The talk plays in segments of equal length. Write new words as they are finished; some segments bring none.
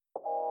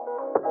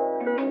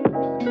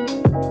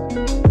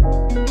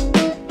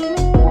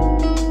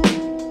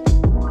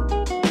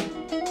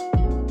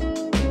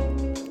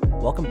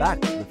back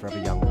to the Forever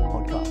Young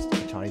podcast,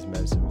 a Chinese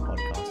medicine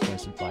podcast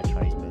hosted by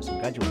Chinese medicine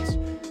graduates.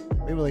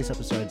 We release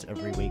episodes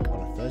every week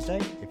on a Thursday.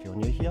 If you're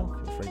new here,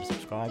 feel free to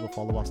subscribe or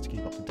follow us to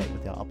keep up to date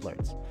with our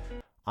uploads.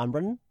 I'm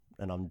Brendan,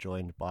 and I'm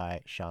joined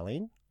by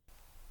Charlene.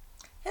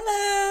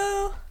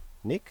 Hello.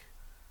 Nick.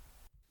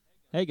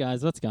 Hey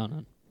guys, what's going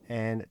on?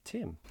 And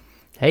Tim.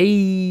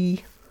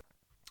 Hey.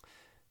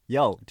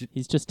 Yo.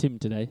 He's just Tim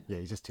today. Yeah,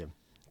 he's just Tim.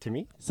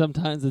 Timmy?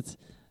 Sometimes it's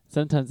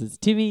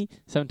Timmy,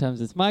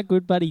 sometimes it's my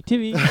good buddy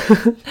Timmy.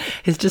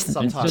 He's just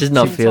Sometimes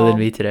not Tim feeling Tom.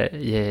 me today.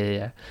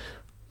 Yeah.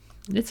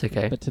 It's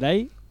okay. But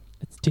today,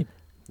 it's Tim.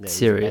 Yeah,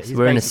 Serious. he's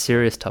We're in a basic-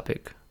 serious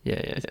topic.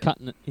 Yeah. He's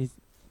cutting it. He's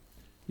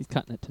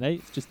cutting it today.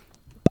 It's just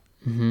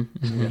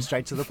Yeah,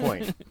 straight to the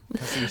point.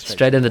 Has to be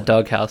Straight to in the point.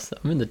 doghouse.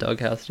 I'm in the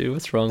doghouse, dude.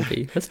 What's wrong,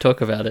 B? Let's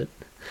talk about it.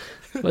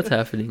 What's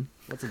happening?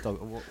 What's a dog?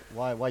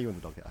 Why are you in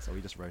the doghouse? Are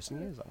we just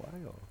roasting you? Is that why?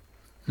 Or?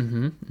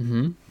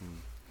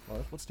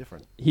 What's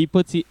different?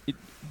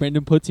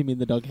 Brendan puts him in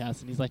the doghouse,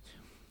 and he's like,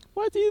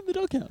 "Why is he in the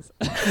doghouse?"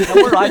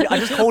 Don't worry, I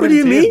just called What him do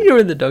you Tim. mean you're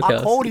in the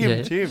doghouse? I called him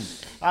Yeah. Tim.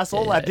 That's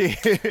all I Yeah.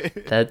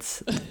 did.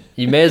 That's.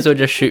 You may as well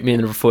just shoot me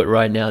in the foot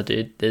right now,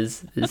 dude.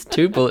 There's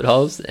 2 bullet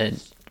holes,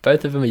 and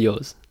both of them are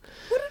yours.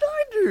 What did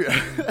I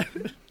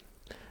do?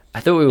 I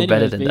thought we were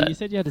better Anyways, than B, that. you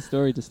said you had a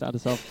story to start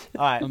us off.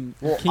 All right. I'm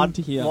well, keen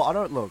to hear. Well, I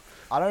don't look.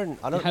 I You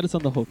don't. had us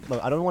on the hook.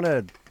 Look, I don't want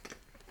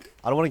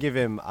to give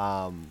him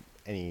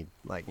any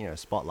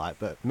spotlight.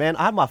 But man,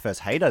 I had my first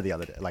hater the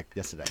other day,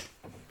 yesterday.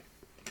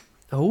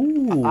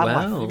 Oh, I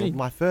had wow.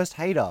 my first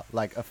hater,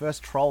 a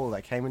first troll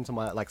that came into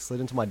my slid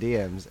into my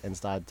DMs and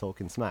started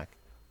talking smack.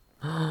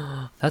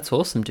 That's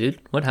awesome, dude.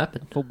 What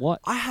happened? For what?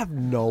 I have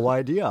no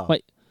idea.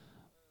 Wait.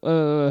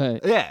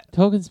 Wait. Yeah,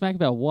 Talking smack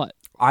about what?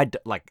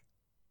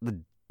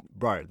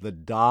 the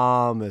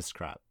dumbest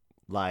crap.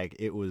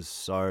 It was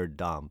so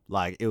dumb.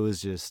 It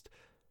was just.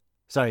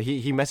 So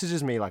he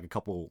messages me a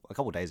couple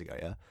days ago,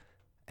 yeah,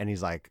 and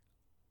he's like,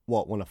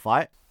 "What? Want to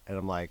fight?" And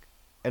I'm like,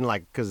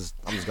 because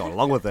I'm just going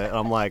along with it, and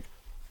I'm like,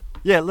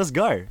 "Yeah, let's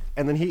go."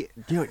 And then he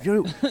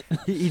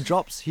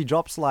drops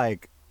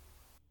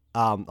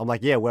I'm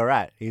like, "Yeah, where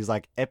at?" He's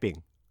like,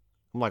 "Epping."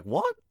 I'm like,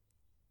 "What?"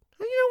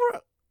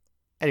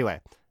 Anyway,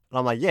 and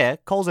I'm like, "Yeah,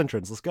 Cole's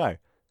entrance, let's go."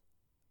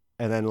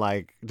 And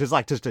then just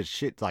to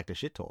shit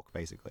talk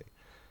basically.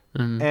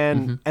 And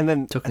then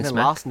Talking and then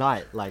smack. last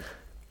night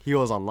he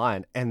was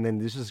online, and then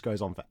this just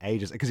goes on for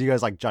ages because he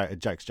goes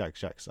jokes.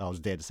 I was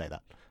dared to say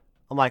that.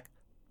 I'm like,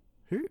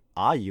 who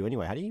are you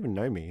anyway? How do you even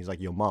know me? He's like,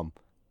 your mum.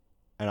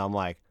 And I'm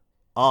like,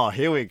 oh,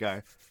 here we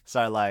go.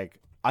 So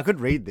I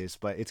could read this,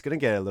 but it's gonna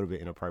get a little bit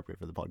inappropriate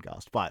for the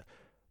podcast. But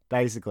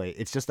basically,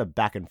 it's just a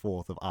back and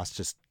forth of us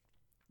just.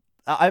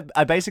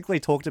 I basically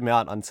talked him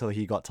out until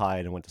he got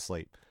tired and went to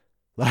sleep.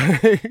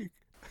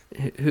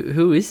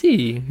 Who is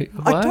he?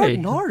 Why?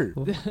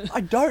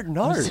 I don't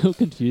know. I'm still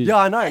confused. Yeah,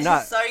 I know. I'm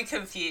No, so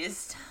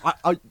confused.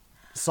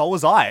 so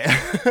was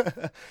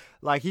I.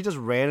 He just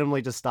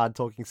randomly just started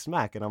talking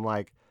smack, and I'm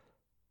like,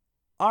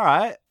 all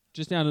right.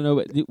 Just now to know,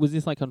 was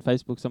this on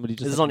Facebook? Somebody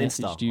just This is on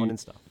messaged Insta. you On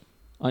Insta.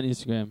 on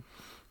Instagram,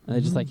 and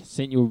they just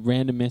sent you a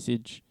random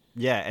message.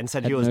 Yeah, and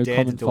said Had he was no dared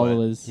to common do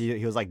followers. it.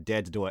 He was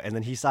dared to do it, and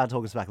then he started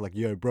talking smack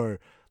yo, bro,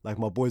 my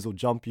boys will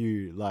jump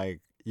you,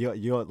 you're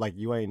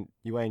you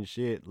ain't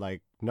shit,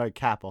 no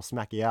cap, I'll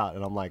smack you out,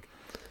 and I'm like,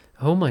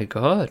 Oh my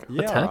god, Yeah,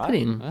 what's right.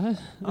 happening?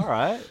 all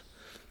right.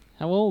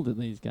 How old are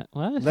these guys?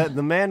 What?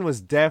 The man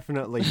was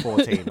definitely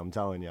 14. I'm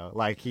telling you,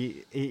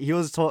 he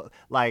was Gosh.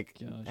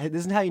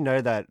 this is how you know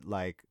that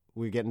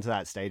we get into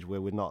that stage where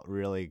we're not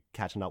really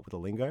catching up with the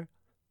lingo.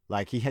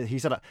 He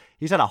said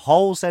a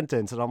whole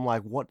sentence, and I'm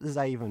like, what does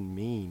that even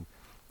mean?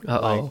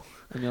 Uh-oh.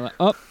 And you're like,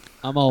 oh,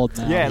 I'm old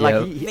now. Yeah,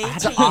 Yeah. Me I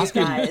had too, to ask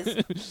him.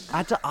 guys. I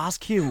had to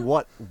ask him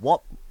what.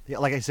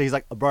 So he's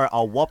like, bro,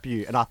 I'll whop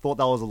you, and I thought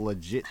that was a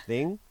legit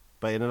thing,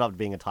 but it ended up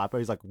being a typo.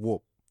 He's like,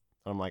 whoop.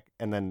 I'm like,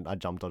 and then I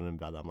jumped on him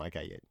about that. I'm like,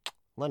 hey, yeah,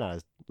 learn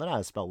how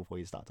to spell before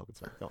you start talking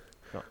smack. Go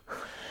on.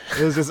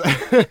 It was just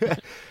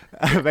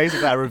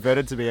basically I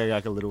reverted to being a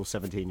little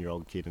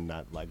 17-year-old kid in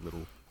that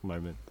little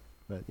moment,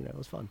 but it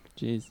was fun.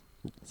 Jeez,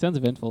 sounds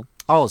eventful.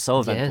 I was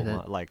so Yeah,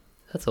 eventful,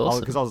 That's awesome.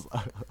 because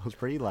I was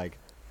pretty I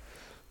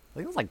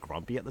think I was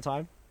grumpy at the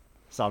time,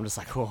 so I'm just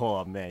like,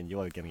 oh man,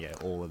 you're gonna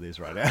get all of this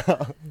right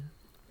now.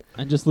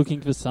 And just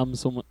looking for some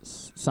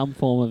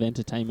form of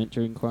entertainment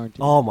during quarantine.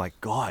 Oh my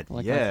god,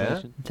 Like yeah.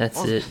 isolation.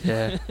 That's it,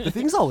 yeah. The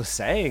things I was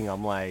saying,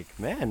 I'm like,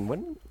 man,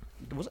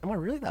 am I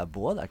really that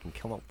bored that I can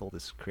come up with all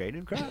this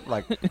creative crap?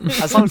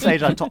 At some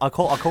stage, I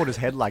called his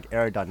head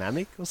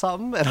aerodynamic or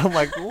something, and I'm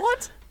like,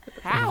 what?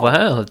 How?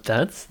 Wow,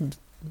 that's...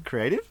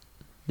 Creative?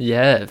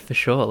 Yeah, for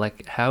sure.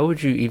 How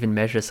would you even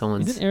measure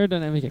someone's... Isn't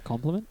aerodynamic a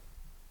compliment?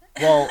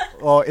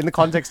 Well, in the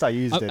context I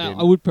used it in.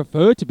 I would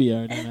prefer to be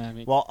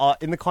aerodynamic. Well,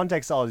 in the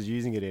context I was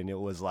using it in, it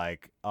was I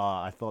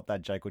thought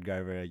that joke would go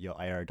over your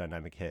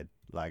aerodynamic head.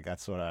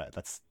 That's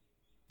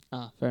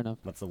Fair enough.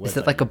 the word. Is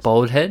it a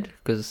bald head?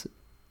 Because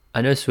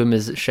I know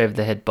swimmers shave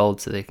their head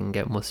bald so they can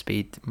get more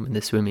speed when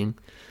they're swimming.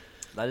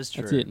 That is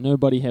true. That's it. No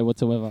body hair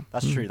whatsoever.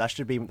 That's true. That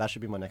should be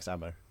my next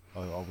ammo.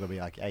 I'm gonna be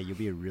like, hey, you'll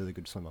be a really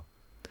good swimmer.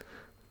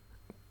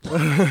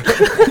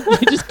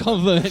 You just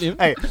compliment him.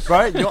 Hey,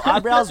 bro, your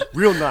eyebrows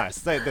real nice.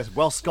 They're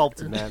well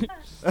sculpted, man.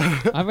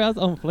 Eyebrows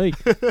on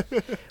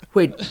fleek.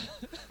 Wait,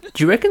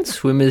 do you reckon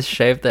swimmers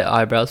shave their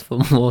eyebrows for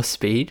more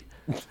speed?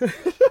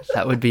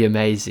 That would be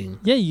amazing.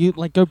 Yeah, you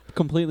like go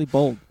completely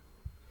bald,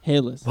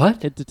 hairless.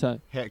 What? Head to toe.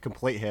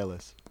 Complete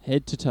hairless.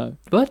 Head to toe.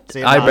 What?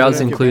 See, I don't know Eyebrows if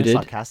you're being included.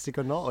 sarcastic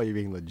or not, or you're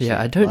being legit.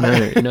 Yeah, I don't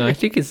know. No, I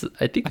think it's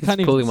can't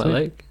even pulling my swim.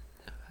 leg.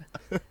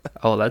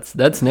 Oh, that's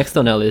next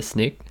on our list,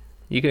 Nick.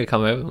 You gotta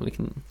come over and we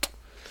can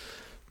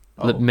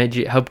Oh.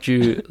 helped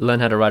you learn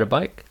how to ride a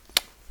bike.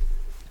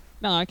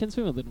 No, I can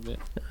swim a little bit,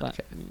 but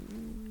Okay.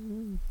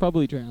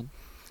 probably drown.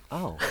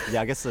 Oh,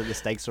 yeah. I guess the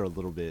stakes are a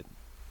little bit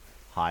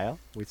higher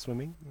with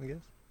swimming. I guess.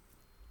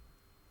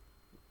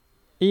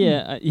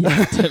 Yeah,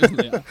 yeah,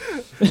 definitely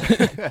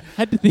are.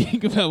 Had to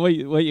think about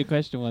what your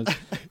question was,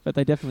 but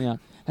they definitely are.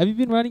 Have you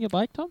been riding a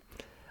bike, Tom?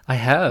 I I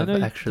have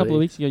know actually. a couple of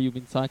weeks ago you've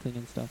been cycling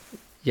and stuff.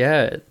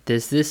 Yeah,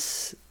 there's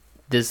this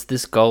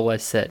goal I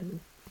set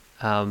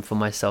for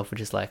myself, which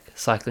is like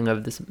cycling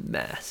over this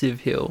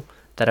massive hill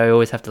that I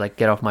always have to like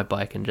get off my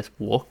bike and just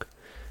walk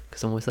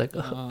because I'm always like,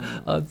 oh,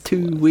 I'm that's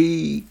too the worst.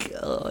 weak.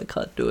 Oh, I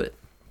can't do it.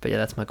 But yeah,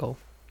 that's my goal.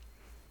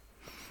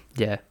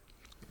 Yeah.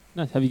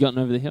 Nice. Have you gotten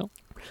over the hill?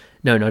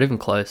 No, not even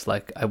close.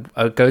 Like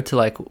I go to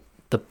like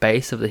the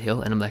base of the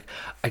hill and I'm like,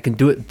 I can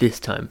do it this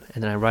time.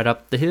 And then I ride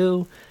up the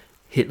hill,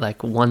 hit like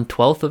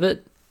 1/12 of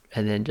it,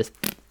 and then just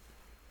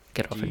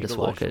get off Do and you just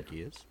utilize walk your it.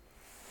 gears?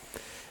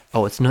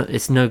 Oh, it's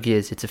no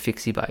gears. It's a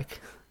fixie bike.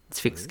 It's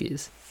fixed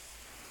gears.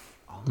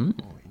 Oh, Mm.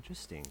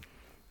 interesting.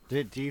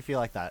 Do you feel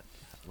like that?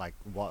 Like,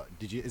 what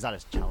did you? Is that a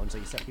challenge that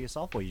you set for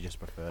yourself, or you just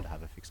prefer to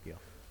have a fixed gear?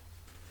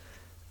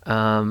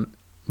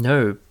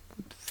 No,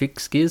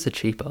 fixed gears are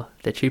cheaper.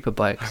 They're cheaper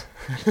bikes.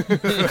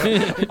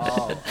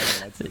 Oh, okay,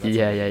 that's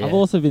Yeah. I've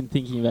also been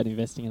thinking about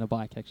investing in a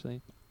bike,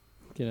 actually.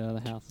 Get out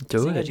of the house. Do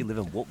Seeing it. as you live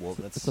in Whoop Whoop,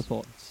 It's that's a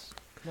thought.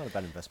 not a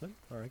bad investment,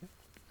 I reckon.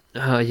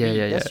 Oh yeah.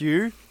 Yes,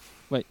 you.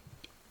 What?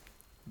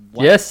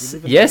 Yes, You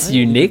live in- yes, I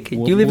you live in Nick.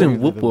 Whoop You live Whoop.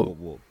 in Whoop Whoop.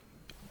 Whoop.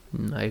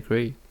 I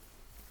agree.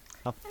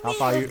 How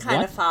far you?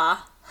 Kind what? of far.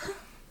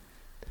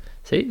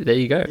 See, there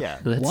you go. Yeah.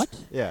 Let's- What?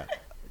 Yeah.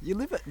 You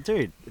live it,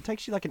 dude. It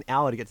takes you like an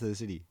hour to get to the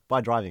city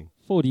by driving.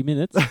 40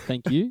 minutes,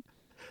 thank you.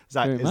 Is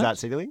that Very is that much.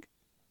 CityLink?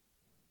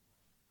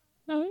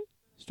 No,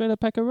 straight up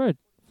Packer Road.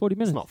 40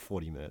 minutes. It's not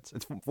 40 minutes.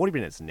 It's 40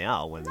 minutes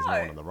now when there's no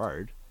one on the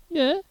road.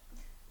 Yeah.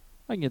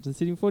 I can get to the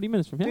city in 40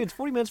 minutes from Dude, here. it's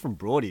 40 minutes from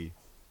Broady.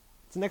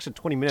 It's an extra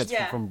 20 minutes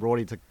Yeah. from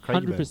Broady to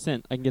Craigieburn.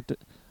 100%. I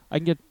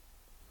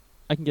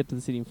can get to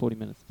the city in 40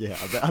 minutes. Yeah,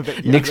 I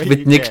bet Nick's- I bet with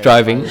you Nick's can.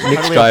 driving, Totally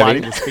Nick's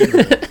abiding driving. the speed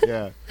limit,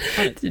 Yeah.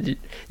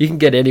 You can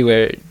get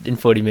anywhere in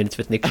 40 minutes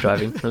with Nick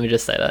driving. Let me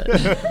just say that.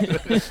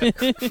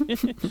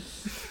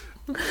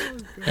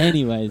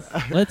 Anyways,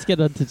 let's get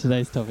on to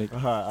today's topic.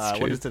 What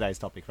true. is today's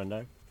topic,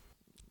 friendo?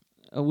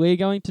 We're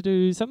going to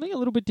do something a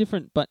little bit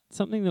different, but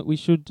something that we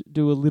should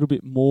do a little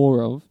bit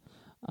more of.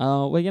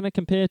 We're going to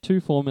compare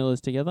two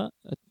formulas together.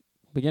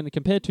 We're going to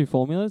compare two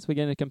formulas. We're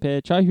going to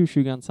compare Chaihu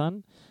Shugan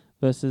Sun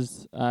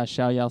versus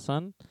Xiao Yao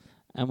Sun.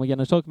 And we're going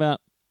to talk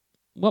about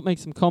what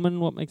makes them common,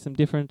 what makes them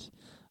different,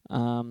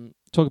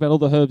 talk about all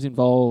the herbs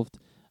involved,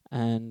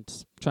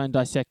 and try and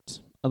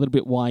dissect a little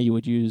bit why you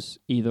would use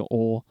either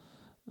or.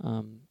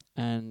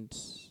 And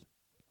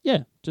yeah,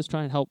 just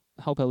try and help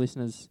our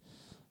listeners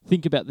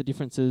think about the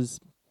differences,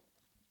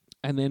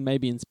 and then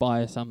maybe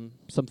inspire some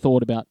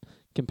thought about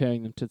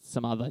comparing them to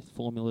some other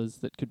formulas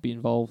that could be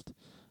involved,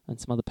 and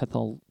some other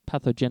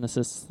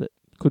pathogenesis that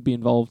could be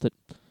involved that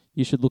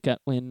you should look at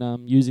when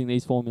using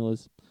these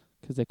formulas,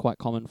 because they're quite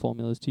common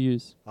formulas to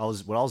use.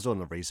 When I was doing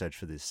the research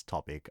for this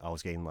topic, I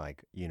was getting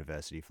like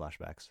university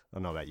flashbacks. I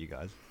don't know about you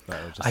guys, but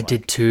it was just I like,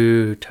 did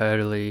too,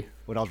 totally.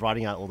 when I was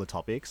writing out all the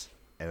topics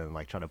and then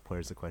like trying to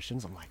pose the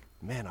questions. I'm like,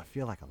 man, I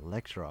feel like a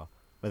lecturer.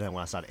 But then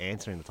when I started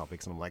answering the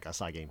topics, and I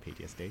started getting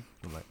PTSD.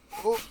 I'm like,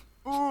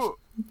 oh,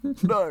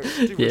 no,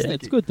 too Yeah. Yeah,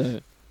 it's good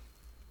though.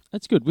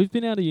 It's good. We've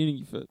been out of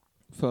uni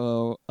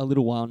for a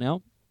little while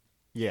now,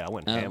 Yeah, I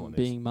went ham on this.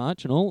 being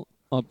March and all.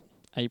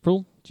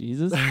 April,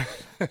 Jesus.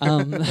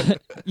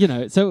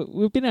 So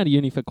we've been out of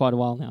uni for quite a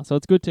while now, so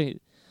it's good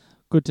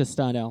to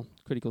start our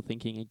critical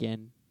thinking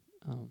again,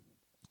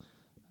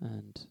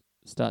 and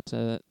start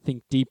to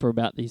think deeper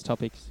about these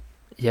topics,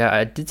 Yeah,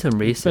 I did some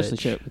research. especially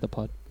share it with the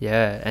pod.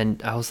 Yeah,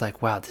 and I was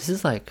like, wow, this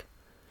is like,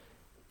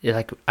 yeah,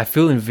 like I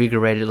feel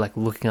invigorated, like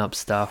looking up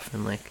stuff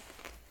and like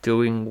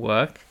doing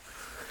work.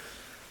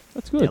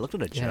 That's Yeah, good. I looked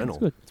at a Yeah, journal. it's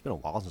good. It's been a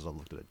while since I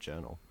looked at a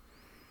journal.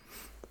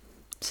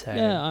 So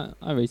Yeah,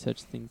 I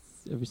research things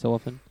every so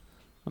often.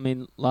 I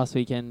mean, last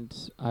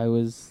weekend I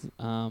was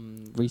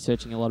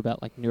researching a lot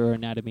about like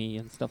neuroanatomy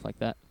and stuff like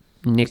that.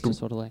 Nick, Just to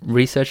sort of like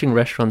researching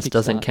restaurants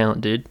doesn't kickstart.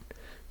 count, dude.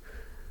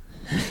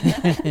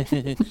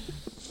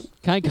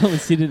 can't go and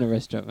sit in a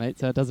restaurant, mate,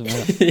 so it doesn't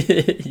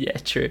matter. Yeah,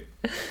 true.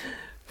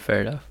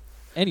 Fair enough.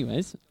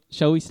 Anyways,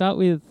 shall we start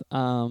with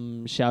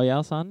Xiao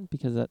Yao San,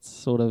 because that's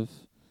sort of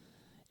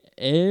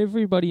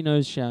everybody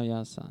knows Xiao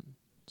Yao San.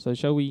 So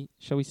shall we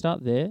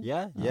start there?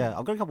 Yeah.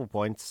 I've got a couple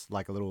points,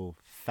 like a little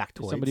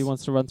factoids. If somebody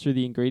wants to run through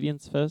the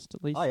ingredients first,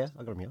 at least. Oh yeah,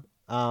 I got them here.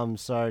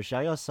 So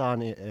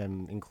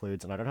Xiaoyasan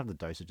includes, and I don't have the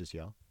dosages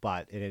here,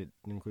 but it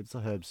includes the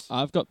herbs.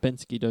 I've got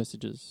Bensky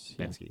dosages.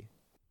 Yeah. Bensky.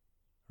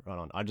 Right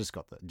on. I just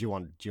got the. Do you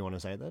want to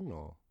say it then,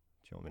 or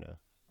do you want me to?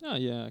 Oh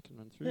yeah, I can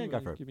run through. Yeah, go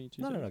for it. Give me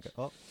two No. seconds.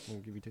 Go. Oh, I'll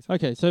give you 2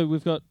 seconds. Okay, so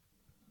we've got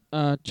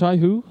Chai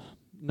Hu,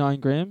 9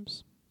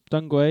 grams.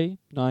 Dungui,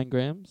 9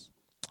 grams.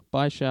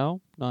 Bai Shao,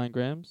 9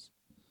 grams.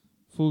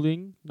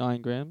 Fuling,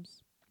 9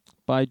 grams.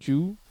 Bai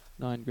Ju,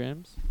 9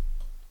 grams.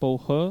 Bo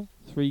He,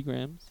 3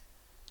 grams.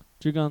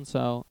 Zhigan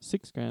Sao,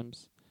 6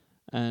 grams.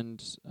 And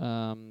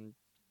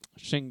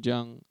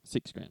Shengjiang,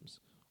 6 grams.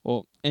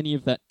 Or any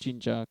of that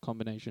ginger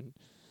combination.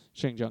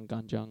 Shengjiang,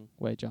 Ganjiang,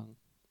 Weijiang.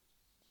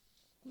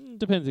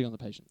 Depending on the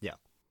patient.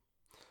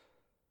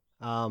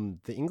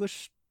 The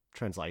English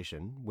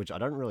translation, which I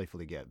don't really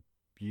fully get,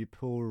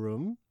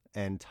 Bupurum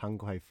and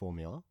Tangquay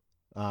formula.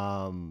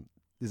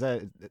 Is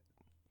that?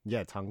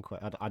 Yeah, Tangquay.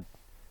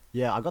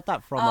 I got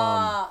that from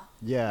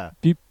yeah.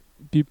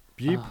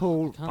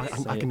 Bupul. I can't I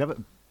say can it. never.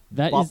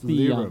 That is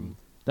the Buplirum.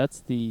 that's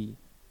the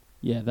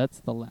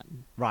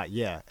Latin. Right,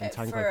 yeah, and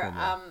Tangquay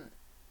formula.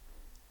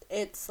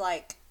 It's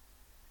like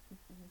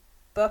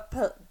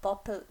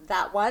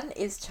that one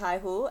is chai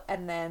hu,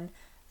 and then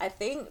I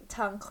think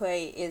tang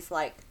kui is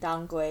like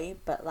dang gui,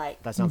 but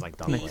like That sounds like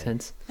Makes Dungquay.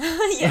 sense.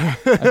 yeah.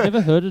 I've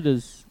never heard it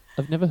as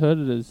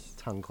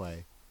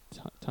Tangquay.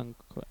 tongue.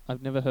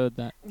 I've never heard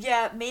that.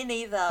 Yeah, me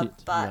neither.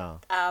 It-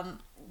 But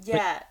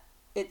yeah,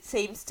 it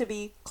seems to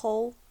be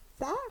called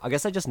that. I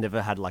guess they just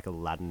never had like a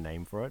Latin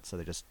name for it, so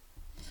they just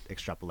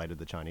extrapolated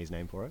the Chinese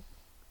name for it.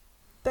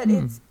 But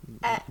it's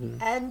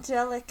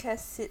Angelica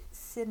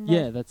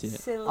Yeah, that's it.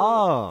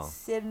 Oh.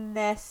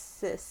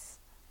 Sinensis.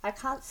 I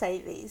can't say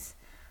these.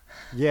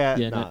 Yeah,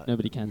 Yeah, no,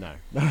 nobody can.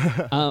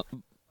 No.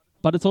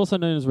 But it's also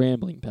known as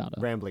rambling powder.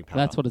 Rambling powder.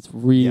 That's what it's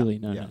really Yeah,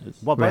 known yeah.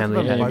 as. Well, both of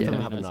Rambling, them, yeah, both yeah. of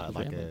them have Yeah, a, no, it's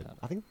like rambling a. powder.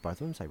 I think both of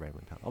them say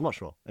rambling powder. I'm not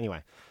sure.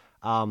 Anyway,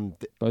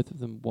 Both of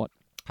them what?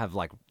 have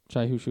like.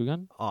 Chai Hu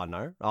Shugan? Oh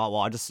no. Oh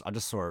well, I just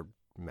saw it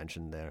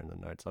mentioned there in the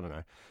notes. I don't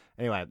know.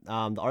 Anyway,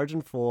 the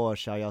origin for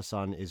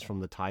Xiaoyasan is from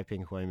the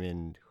Taiping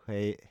Huimin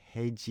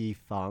Heiji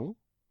Fang,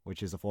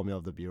 which is the formula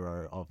of the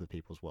Bureau of the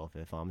People's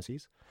Welfare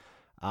Pharmacies.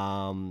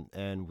 And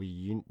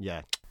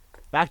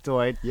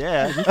factoid,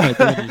 yeah.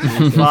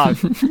 Fuck.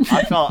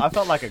 I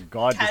felt like a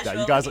god just now.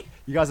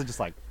 You guys are just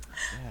like,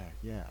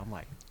 yeah. I'm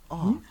like,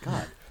 oh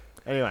god.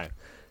 Anyway,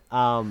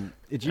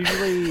 it's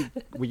usually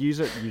we use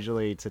it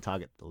usually to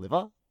target the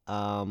liver.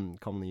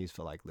 Commonly used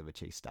for like liver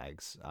cheese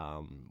stags,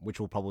 which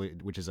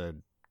is a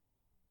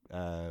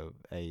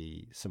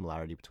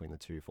similarity between the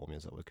two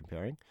formulas that we're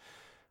comparing.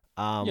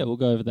 Yeah, we'll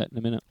go over that in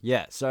a minute.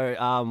 Yeah,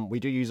 so we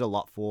do use a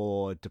lot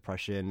for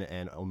depression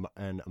and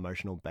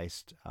emotional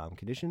based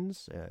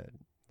conditions,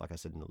 like I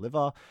said, in the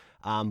liver.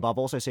 But I've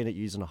also seen it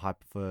used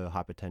for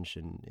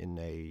hypertension in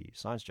a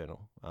science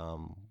journal,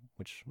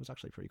 which was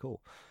actually pretty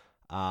cool.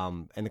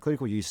 And the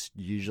clinical use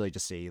usually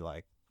just see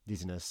like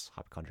dizziness,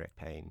 hypochondriac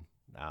pain,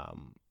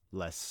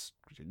 less,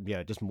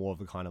 just more of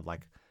the kind of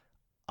like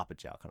upper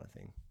jiao kind of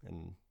thing,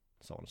 and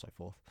so on and so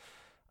forth.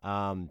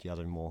 Do you have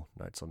any more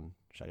notes on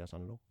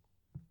Xiaoyasan at all?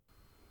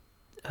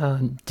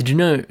 Did you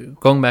know,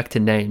 going back to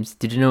names,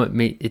 did you know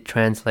it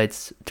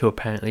translates to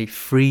apparently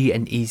free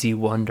and easy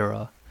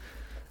wanderer?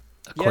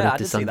 According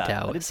to some Taoists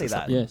I did see or that.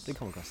 something. Yes. Did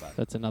come across that.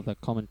 That's another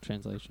common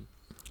translation.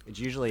 It's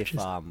usually if you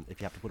have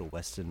to put a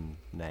Western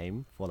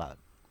name for that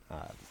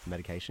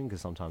medication,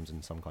 because sometimes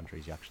in some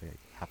countries you actually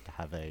have to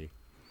have a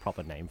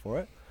proper name for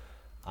it.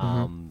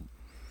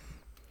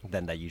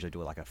 Then they usually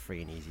do it like a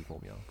free and easy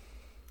formula.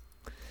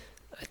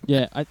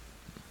 Yeah, I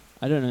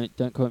don't know.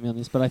 Don't quote me on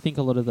this, but I think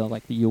a lot of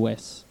the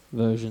US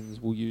versions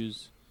will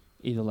use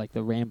either like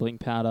the rambling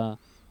powder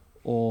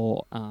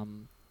or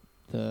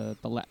the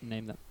Latin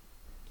name that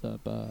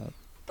the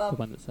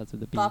one that starts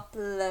with the B.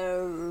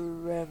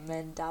 Buplirum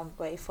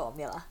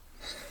formula.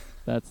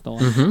 That's the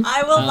one. Mhm.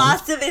 I will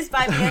master this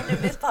by the end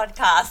of this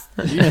podcast.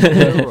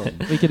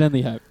 Bupleurum. We can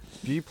only hope.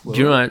 Do you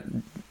know what?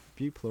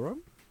 Bupleurum?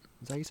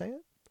 Is that how you say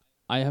it?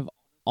 I have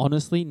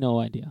honestly no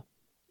idea.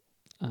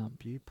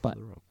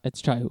 Bupleurum.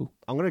 It's Chai Hu.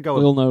 I'm gonna go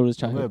We all with know it as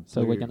Chai I'm Hu, gonna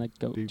so we're bu- gonna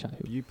go with Chai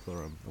Hu.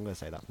 Bupleurum. I'm gonna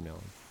say that from now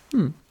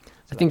on.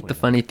 I think the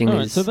funny thing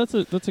Alright, is, so that's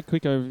a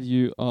quick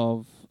overview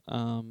of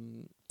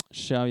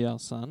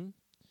Xiaoyasan.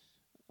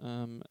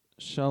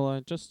 Shall I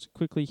just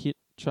quickly hit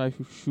Chai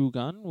Hu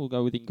Shugan? We'll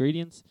go with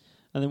ingredients,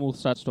 and then we'll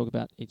start to talk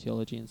about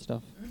etiology and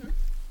stuff.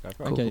 Go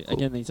for it. Cool, Okay, cool.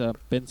 again, these are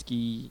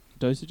Bensky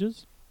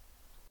dosages.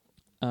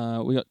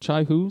 We got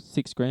Chai Hu,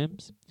 6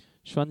 grams.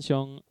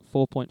 Xuanxiong,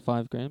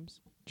 4.5 grams.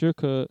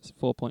 Zhike,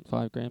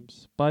 4.5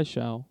 grams. Bai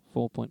Shao,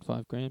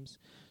 4.5 grams.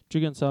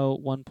 Zhigansao,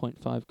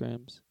 1.5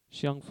 grams.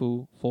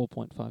 Xiangfu,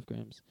 4.5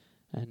 grams.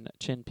 And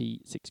Chenpi,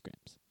 6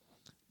 grams.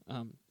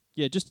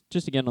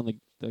 Just again on the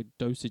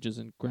dosages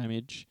and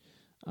grammage,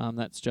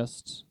 that's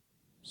just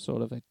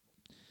sort of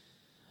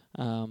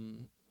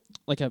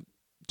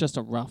just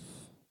a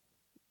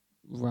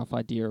rough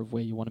idea of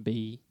where you want to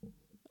be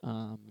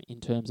in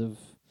terms of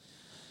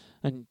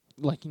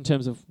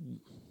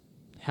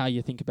how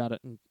you think about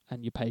it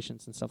and your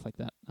patience and stuff like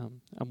that,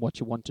 and what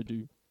you want to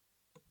do.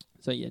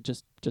 So yeah,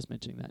 just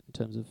mentioning that in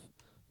terms of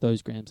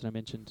those grams that I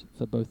mentioned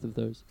for both of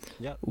those.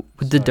 Yeah.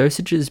 Would the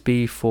dosages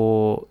be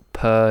for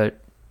per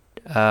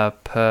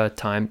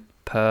time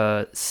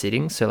per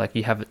sitting? So like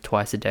you have it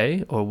twice a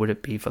day, or would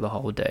it be for the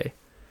whole day?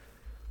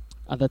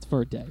 That's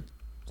for a day.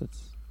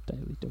 That's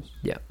daily dose.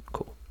 Yeah,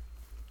 cool.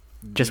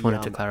 Just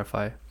wanted to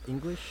clarify. The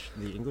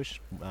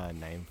English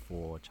name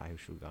for Chai Hu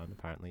Shugan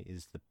apparently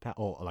is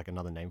or like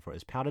another name for it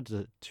is powder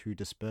to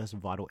disperse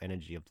vital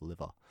energy of the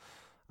liver.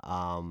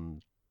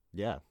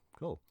 Yeah,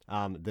 cool.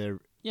 The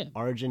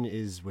origin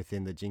is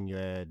within the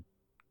Jingyue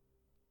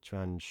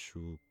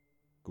Chuanshu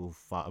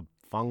Gufa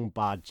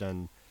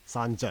Fangbajan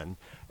Sanzhen.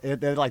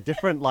 They're like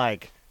different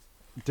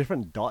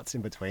dots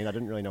in between. I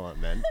didn't really know what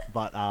it meant,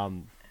 but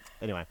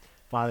anyway,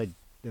 by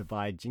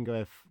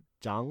Jingyue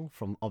Zhang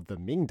of the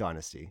Ming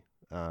Dynasty.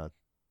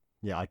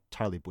 Yeah, I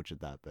totally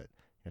butchered that, but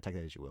take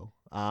that as you will.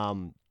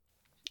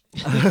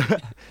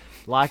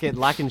 Like in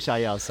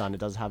Xiaoyao San, it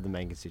does have the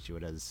main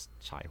constituent as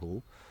Chai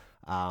Hu,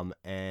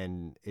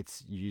 and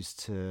it's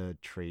used to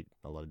treat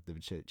a lot of liver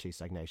qi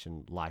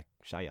stagnation, like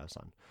Xiaoyao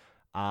San.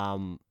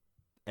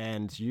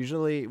 And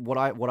usually, what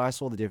I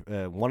saw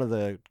one of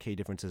the key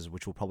differences,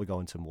 which we'll probably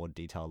go into more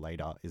detail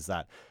later, is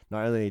that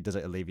not only does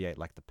it alleviate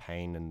like the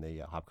pain and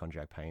the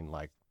hypochondriac pain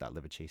like that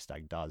liver qi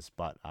stag does,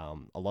 but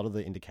a lot of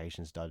the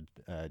indications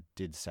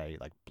did say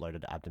like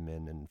bloated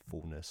abdomen and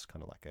fullness,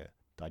 kind of like a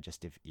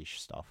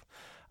digestive-ish stuff.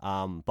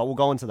 But we'll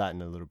go into that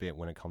in a little bit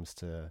when it comes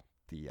to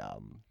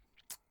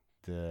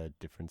the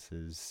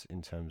differences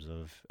in terms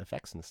of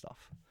effects and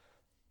stuff.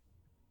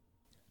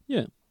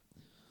 Yeah.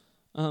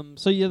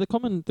 So yeah, the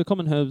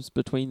common herbs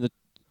between the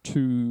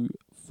two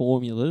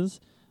formulas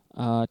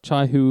are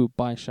Chai Hu,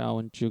 Bai Shao,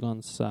 and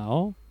Zhigan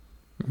Sao.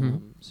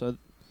 So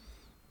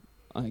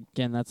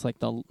again, that's like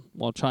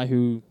while Chai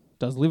Hu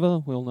does liver,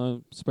 we all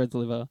know spreads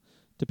liver,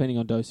 depending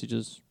on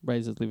dosages,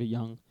 raises liver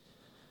young.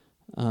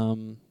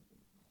 And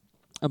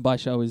Bai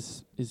Shao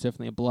is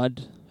definitely a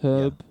blood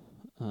herb,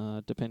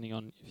 depending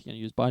on if you're going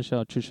to use Bai Shao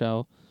or Chu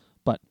Shao,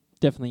 but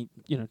definitely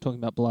talking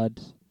about blood.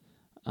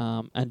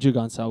 And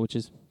Zhigan Sao, which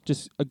is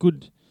just a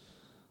good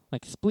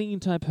like spleen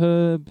type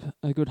herb,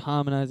 a good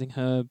harmonizing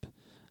herb,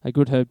 a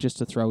good herb just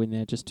to throw in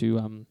there, just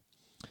to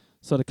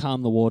sort of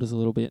calm the waters a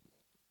little bit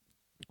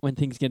when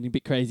things get a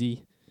bit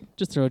crazy.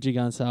 Just throw a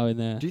Zhigan Sao in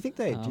there. Do you think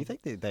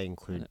they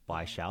include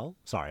Bai Shao?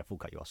 Sorry, I full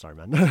cut you off. Sorry,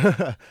 man.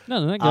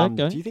 No,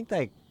 go. Do you think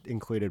they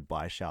included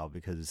Bai Shao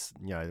because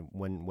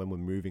when we're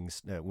moving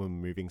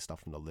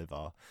stuff from the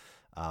liver,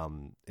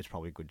 it's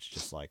probably good to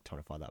just like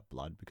tonify that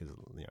blood because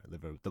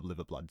the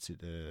liver blood to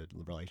the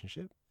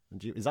relationship.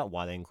 Is that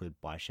why they include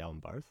Bai Shao in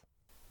both?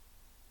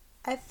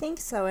 I think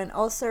so, and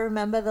also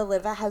remember the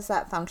liver has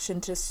that function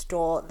to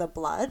store the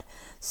blood.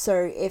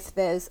 So if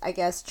there's, I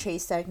guess, qi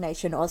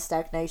stagnation or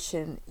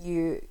stagnation,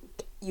 you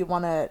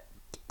want to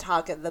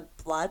target the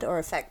blood or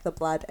affect the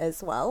blood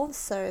as well.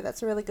 So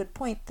that's a really good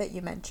point that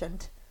you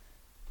mentioned.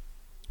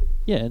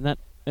 Yeah, and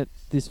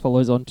this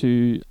follows on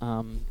to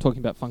talking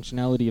about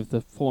functionality of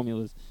the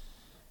formulas.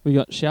 We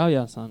got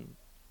Xiaoyao San,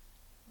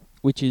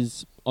 which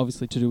is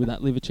obviously to do with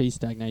that liver qi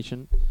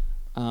stagnation.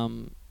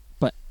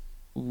 But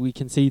we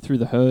can see through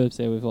the herbs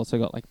there, we've also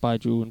got like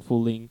Baizhu and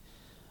Fuling,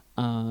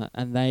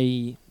 and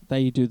they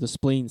do the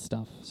spleen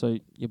stuff. So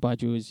your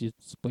Baizhu is your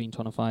spleen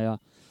tonifier.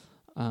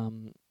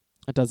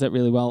 It does that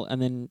really well.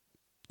 And then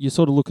you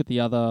sort of look at the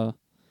other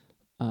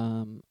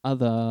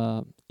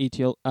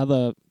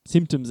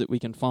symptoms that we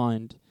can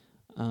find,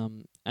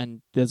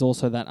 and there's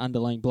also that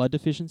underlying blood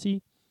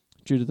deficiency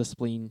due to the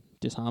spleen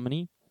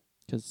disharmony,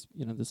 because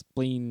the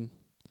spleen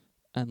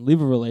and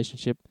liver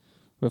relationship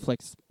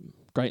reflects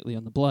greatly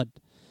on the blood.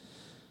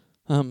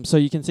 So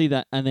you can see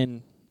that, and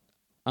then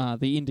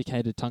the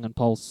indicated tongue and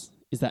pulse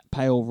is that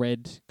pale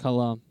red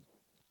colour,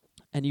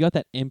 and you got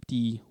that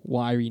empty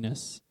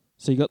wiriness.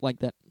 So you got like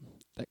that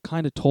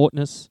kind of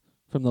tautness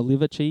from the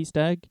liver qi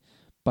stag,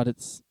 but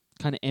it's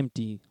kind of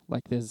empty,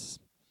 like there's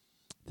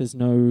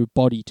no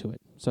body to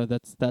it. So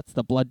that's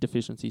the blood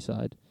deficiency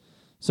side.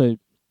 So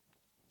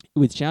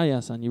with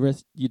Xiaoyao San,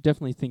 you're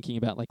definitely thinking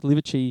about like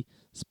liver qi,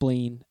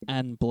 spleen,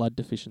 and blood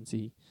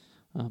deficiency,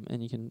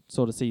 and you can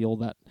sort of see all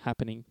that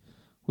happening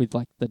with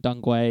like the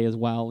Dongui as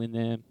well in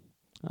there,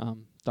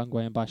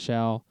 Dongui and Bai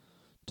Shao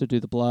to do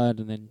the blood,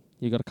 and then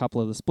you got a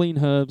couple of the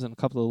spleen herbs and a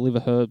couple of the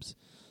liver herbs.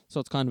 So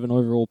it's kind of an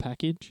overall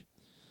package.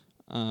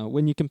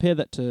 When you compare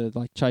that to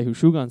like Chai Hu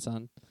Shugan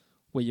San,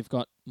 where you've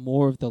got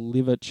more of the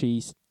liver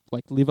qi,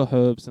 like liver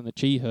herbs and the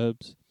qi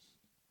herbs,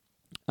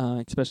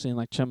 especially in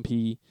like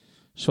Champi,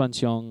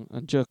 Xuanxiong,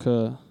 and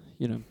Zheke,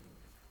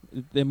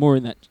 they're more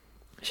in that.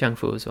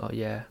 Xiangfu as well,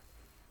 yeah.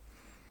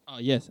 Oh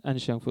yes, and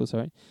Xiangfu,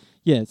 sorry.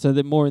 Yeah, so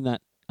they're more in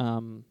that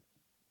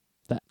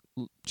that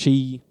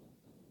qi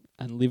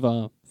and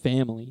liver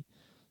family.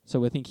 So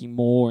we're thinking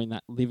more in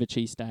that liver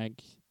qi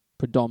stag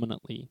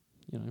predominantly,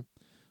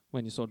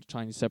 when you're sort of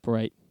trying to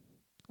separate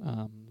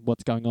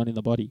what's going on in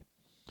the body.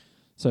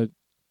 So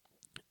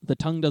the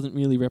tongue doesn't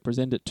really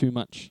represent it too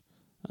much,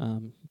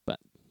 but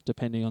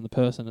depending on the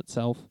person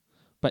itself,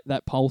 but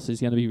that pulse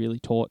is going to be really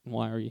taut and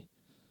wiry.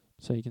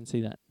 So you can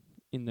see that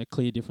in the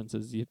clear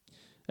differences.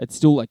 It's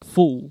still like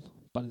full,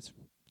 but it's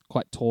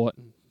quite taut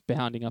and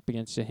bounding up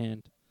against your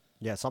hand,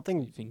 Yeah,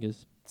 your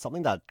fingers.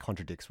 something that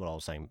contradicts what I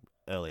was saying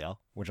earlier,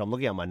 which I'm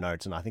looking at my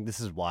notes, and I think this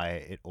is why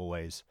it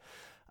always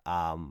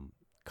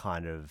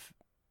kind of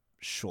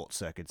short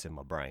circuits in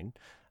my brain.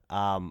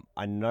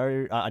 I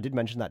know I did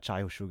mention that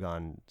Chai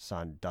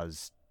Shugan-san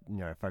does,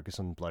 focus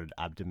on bloated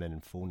abdomen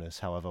and fullness.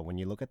 However, when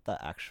you look at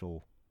the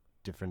actual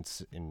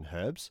difference in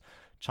herbs,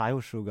 Chai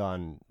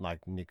Shugan,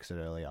 like Nick said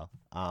earlier,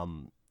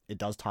 it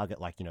does target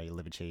your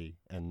liver qi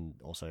and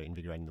also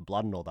invigorating the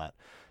blood and all that.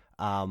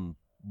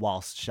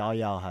 Whilst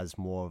Xiaoyao has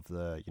more of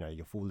the,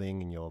 your Fu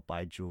Ling and your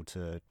Baizhu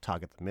to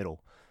target the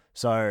middle.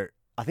 So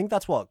I think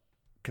that's what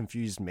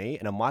confused me,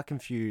 and it might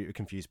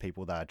confuse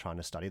people that are trying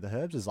to study the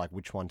herbs, is like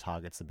which one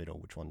targets the middle,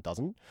 which one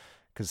doesn't.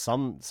 Because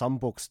some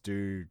books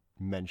do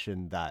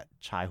mention that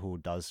Chai Hu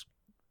does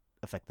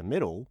affect the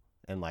middle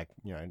and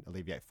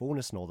alleviate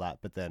fullness and all that,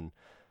 but then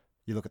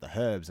you look at the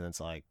herbs and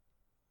it's like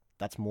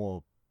that's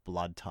more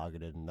blood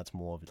targeted, and that's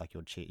more of like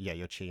your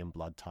qi and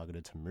blood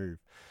targeted to move.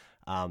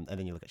 And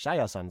then you look at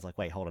Xiaoyao-san, it's like,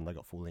 wait, hold on, they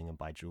got Fu Ling and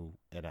Baizhu,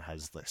 and it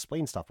has the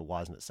spleen stuff, but why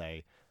doesn't it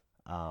say,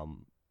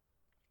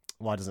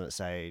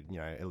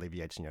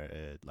 alleviates,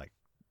 like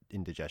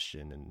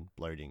indigestion and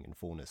bloating and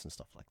fullness and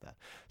stuff like that.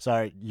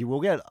 So you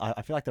will get,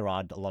 I feel like there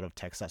are a lot of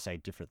texts that say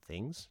different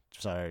things.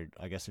 So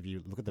I guess if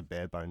you look at the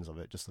bare bones of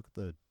it, just look at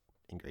the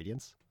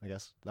ingredients, I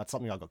guess. That's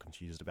something I got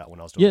confused about when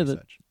I was doing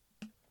research.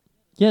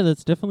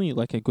 That's definitely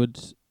like a good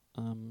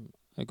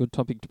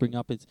topic to bring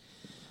up, is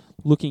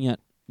looking at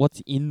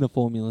what's in the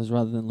formulas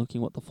rather than looking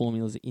what the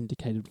formulas are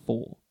indicated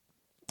for.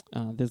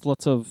 There's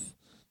lots of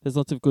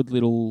good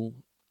little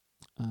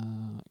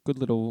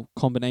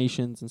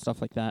combinations and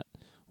stuff like that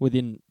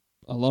within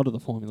a lot of the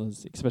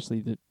formulas,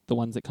 especially the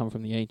ones that come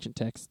from the ancient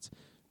texts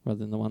rather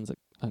than the ones that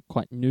are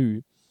quite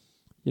new.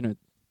 They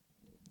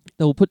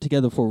were put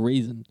together for a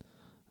reason,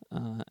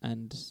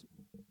 and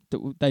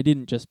they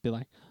didn't just be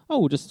like, oh,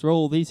 we'll just throw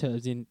all these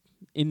herbs in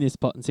this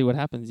pot and see what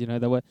happens.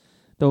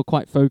 They were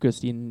quite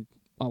focused in,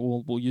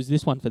 oh, we'll use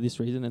this one for this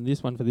reason and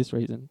this one for this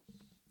reason,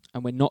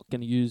 and we're not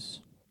going to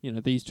use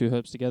these two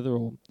herbs together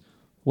or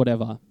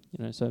whatever.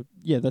 So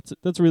yeah,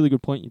 that's a really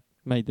good point you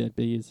made there,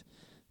 B, is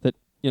that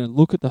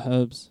look at the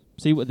herbs,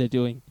 see what they're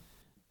doing,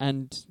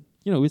 and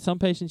with some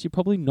patients you're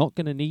probably not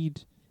going to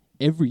need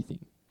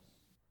everything.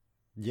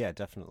 Yeah,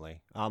 definitely.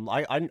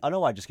 I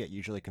know I just get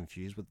usually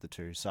confused with the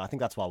two, so I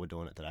think that's why we're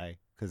doing it today,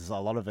 because a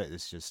lot of it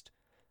is just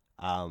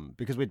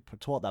because we'd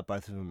taught that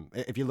both of them,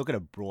 if you look at a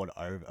broad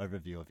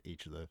overview of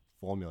each of the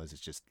formulas,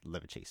 it's just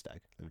liver qi stag,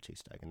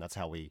 and that's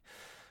how we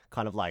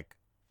kind of like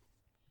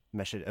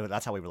measured,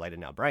 that's how we relate it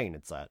in our brain.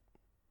 It's that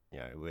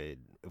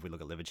if we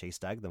look at liver qi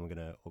stag, then we're going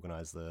to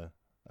organize the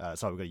we're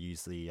going to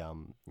use the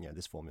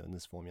this formula and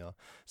this formula.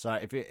 So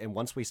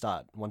once you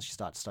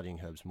start studying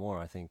herbs more,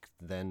 I think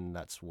then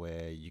that's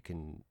where you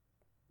can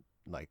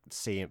like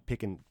see and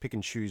pick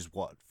and choose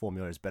what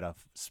formula is better,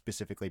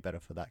 specifically better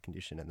for that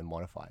condition, and then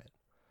modify it.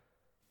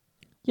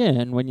 Yeah,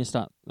 and when you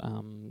start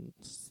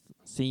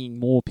seeing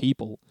more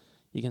people,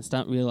 you can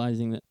start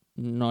realizing that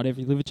not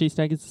every liver qi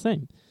stag is the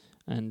same,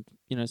 and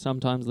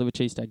sometimes liver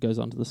qi stag goes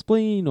onto the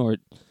spleen, or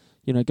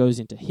it goes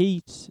into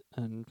heat,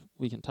 and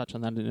we can touch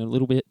on that in a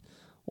little bit.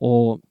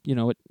 Or,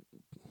 it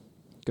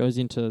goes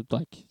into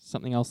like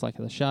something else like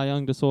the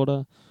Xiaoyang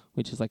disorder,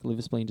 which is like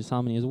liver spleen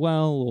disharmony as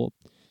well. Or,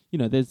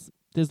 there's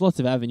lots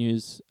of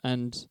avenues,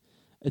 and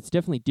it's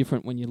definitely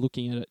different when you're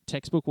looking at it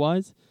textbook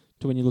wise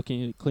to when you're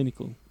looking at it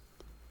clinical.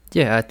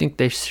 Yeah, I think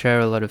they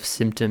share a lot of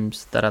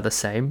symptoms that are the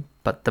same,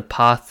 but the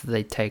path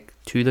they take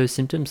to those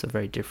symptoms are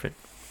very different.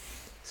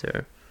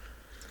 So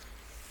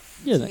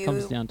yeah, that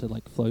comes down to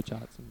like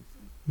flowcharts.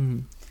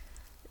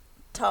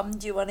 Tom,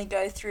 do you want to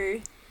go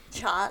through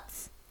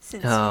charts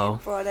since you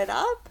brought it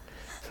up?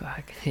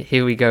 Fuck.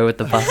 Here we go with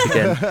the bus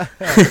again.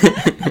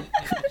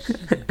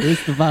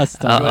 Here's the bus.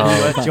 Do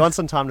you want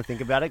some time to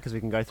think about it? Because we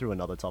can go through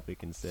another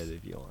topic instead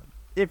if you want.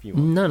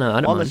 No, I don't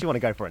mind. Unless you want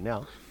to go for it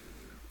now.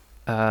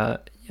 Yeah,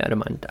 I don't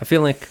mind. I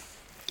feel like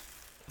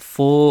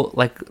for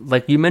like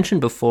you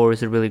mentioned before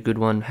is a really good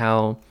one,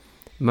 how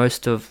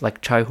most of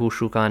like Chai Hu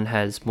Shugan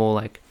has more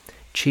like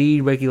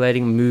qi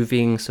regulating,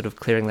 moving, sort of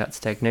clearing that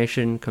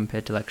stagnation,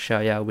 compared to like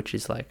Xiaoyao, which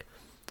is like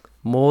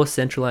more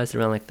centralized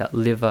around like that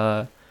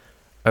liver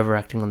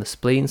overacting on the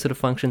spleen sort of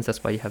functions.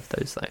 That's why you have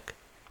those like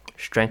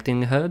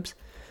strengthening herbs.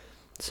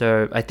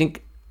 So I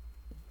think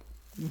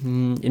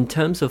in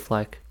terms of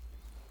like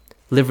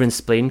liver and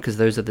spleen, because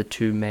those are the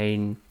two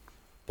main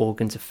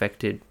organs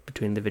affected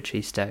between liver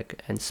qi stag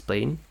and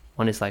spleen.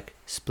 One is like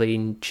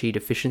spleen qi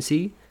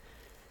deficiency,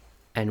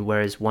 and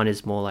whereas one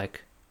is more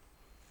like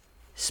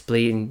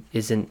spleen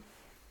isn't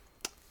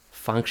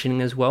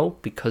functioning as well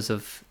because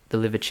of the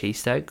liver qi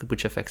stag,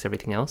 which affects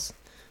everything else,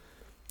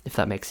 if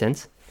that makes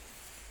sense.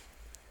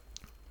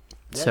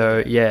 Yeah.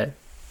 So yeah.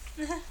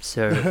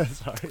 So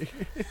sorry.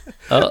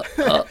 Oh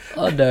no.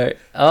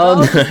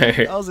 Oh no.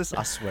 I swear I was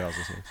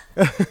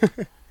listening.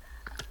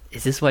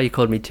 Is this why you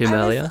called me Tim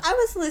earlier? I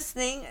was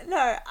listening.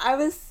 No, I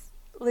was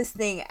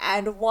listening,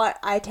 and what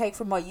I take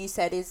from what you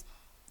said is,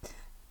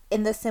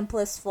 in the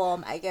simplest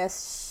form, I guess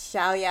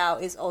Xiao Yao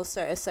is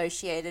also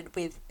associated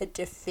with a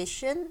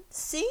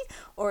deficiency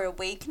or a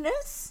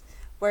weakness,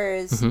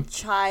 whereas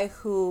Chai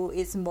Hu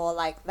is more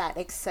like that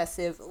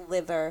excessive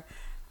liver,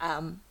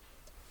 and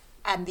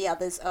the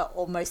others are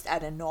almost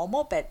at a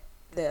normal, but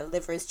the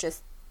liver is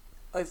just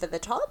over the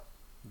top.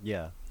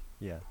 Yeah.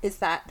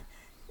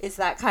 Is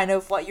that kind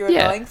of what you were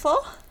Yeah. going for?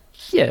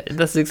 Yeah,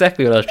 that's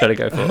exactly what I was trying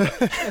to go for.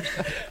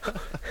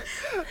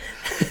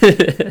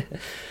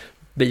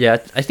 But yeah,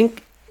 I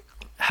think,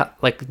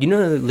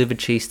 liver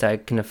cheese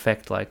steak can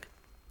affect like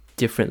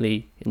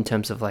differently in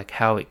terms of like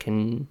how it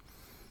can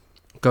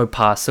go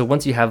past. So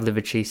once you have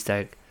liver cheese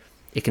steak,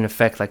 it can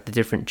affect like the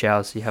different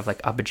jows. You have like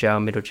upper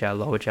jowl, middle jowl,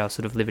 lower jowl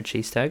sort of liver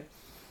cheese steak.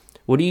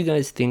 What do you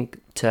guys think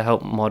to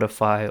help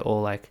modify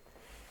or like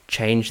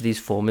change these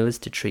formulas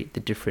to treat the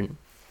different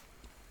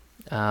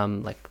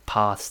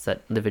paths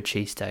that liver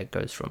cheese steak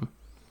goes from?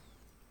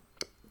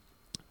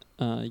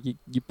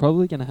 You're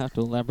probably going to have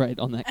to elaborate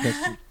on that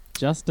question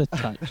just a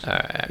touch. All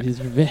right. It is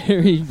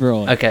very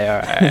broad. Okay, all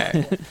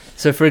right.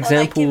 So for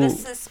example, Or like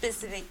give us a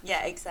specific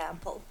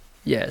example.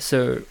 yeah,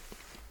 so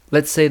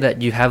let's say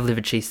that you have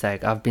liver cheese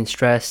steak. I've been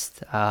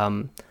stressed,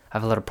 I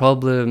have a lot of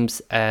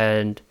problems,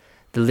 and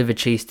the liver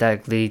cheese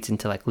steak leads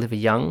into like liver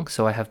yang,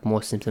 so I have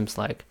more symptoms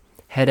like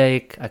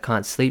headache, I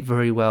can't sleep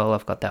very well,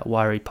 I've got that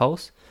wiry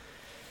pulse,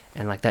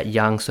 and like that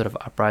yang sort of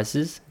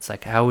uprises. It's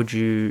like, how would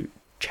you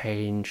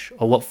change,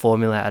 or what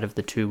formula out of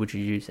the two would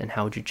you use, and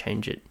how would you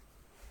change it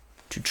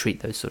to treat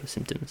those sort of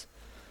symptoms?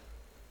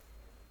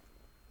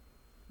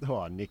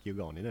 Oh, Nick, you're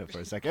going in it for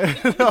a second.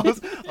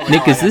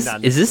 Nick, is this No,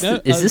 is this I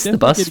was the definitely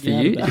bus for getting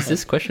out you? of that Is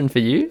this question for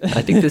you?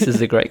 I think this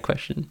is a great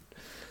question.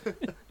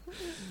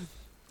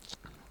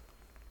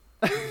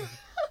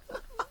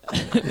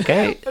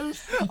 Okay.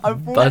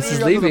 Buzz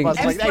is leaving. Like,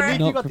 hey, Nick,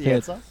 you Not got the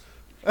prepared. answer.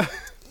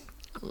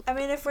 I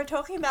mean, if we're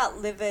talking about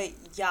liver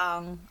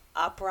yang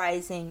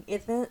uprising,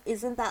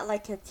 isn't that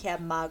like a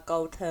Tianma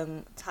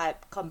Goten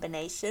type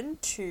combination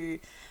to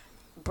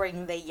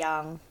bring the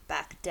yang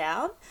back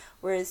down?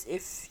 Whereas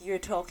if you're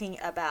talking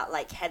about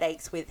like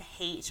headaches with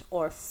heat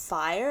or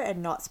fire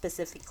and not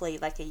specifically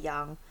like a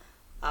yang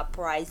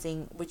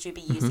uprising, would you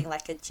be using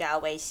like a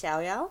Jiao Wei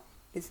Xiao Yao?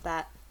 Is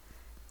that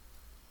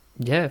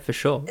Yeah, for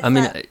sure. Is I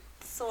mean, that-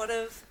 sort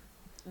of,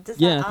 does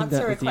Yeah, that I think that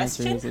answer a was the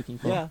answer he was question? looking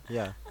for.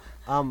 Yeah.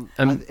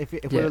 If yeah.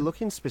 we're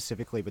looking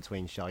specifically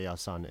between Xiao Yao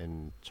San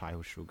and Chai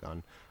Hu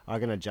Shugan, I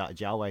reckon a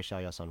Jiao Wei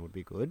Xiao Yao San would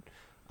be good.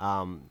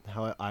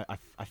 However,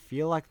 I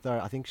feel like though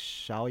I think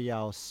Xiao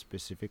Yao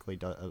specifically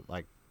does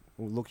like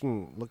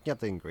looking at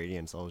the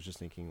ingredients. I was just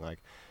thinking like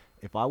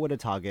if I were to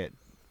target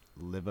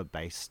liver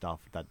based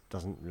stuff that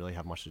doesn't really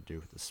have much to do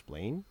with the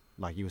spleen,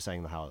 like you were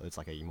saying how it's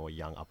like a more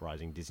young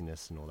uprising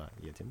dizziness and all that.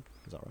 Yeah, Tim,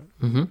 is that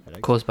right?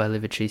 Headaches? caused by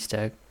liver cheese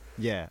steak.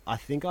 Yeah, I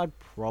think I'd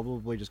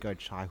probably just go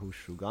Chai Hu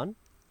Shugan,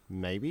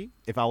 maybe,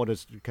 if I were to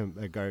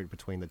go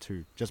between the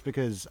two. Just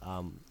because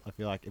I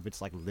feel like if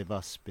it's like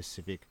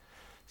liver-specific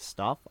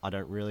stuff, I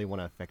don't really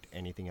want to affect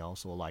anything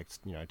else or like,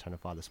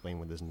 tonify the spleen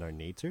when there's no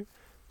need to.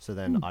 So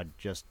then I'd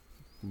just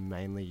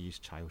mainly use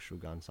Chai Hu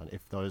Shugan San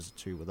if those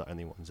two were the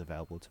only ones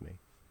available to me.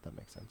 That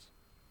makes sense.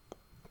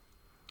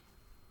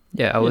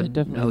 Yeah, I would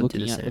definitely I would looking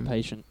do the at the same.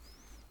 patient.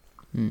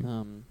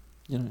 Mm.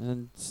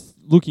 And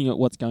looking at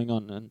what's going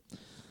on, and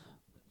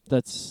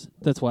that's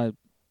why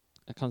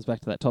it comes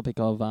back to that topic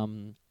of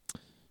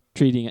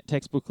treating it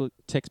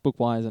textbook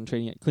wise and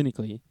treating it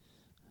clinically.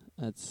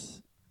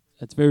 It's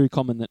very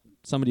common that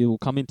somebody will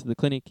come into the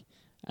clinic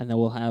and they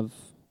will have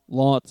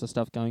lots of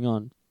stuff going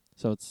on.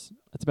 So it's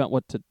about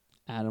what to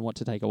add and what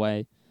to take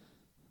away.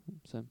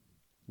 So,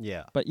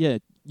 Yeah. but yeah,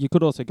 you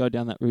could also go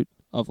down that route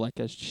of like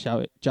a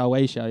Jiao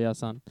Wei Xiao Yao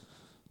San.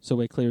 So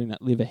we're clearing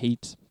that liver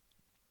heat.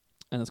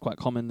 And it's quite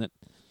common that,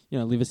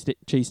 liver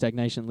cheese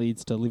stagnation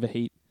leads to liver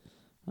heat,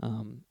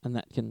 and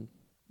that can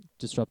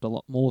disrupt a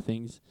lot more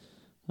things.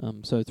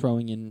 So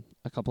throwing in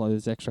a couple of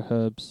those extra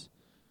herbs,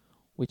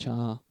 which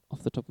are,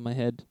 off the top of my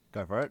head,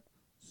 Go for it.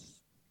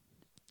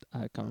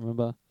 I can't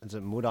remember. Is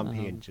it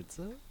Mudampi and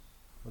Jitsu?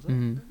 Was it?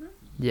 Mm-hmm.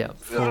 Yeah,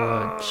 for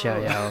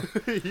Xiao Yao.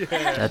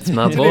 Yeah. That's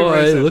my Didn't even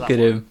boy. research Look that at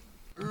one. him.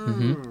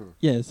 Mm-hmm.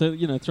 Yeah, so,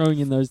 throwing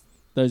in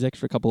those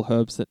extra couple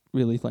herbs that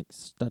really like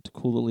start to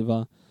cool the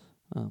liver.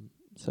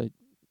 So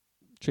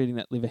treating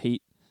that liver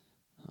heat,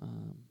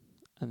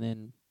 and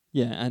then,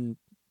 and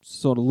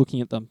sort of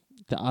looking at the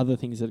other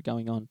things that are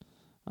going on.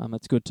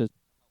 It's good to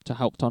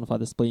help tonify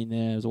the spleen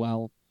there as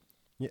well.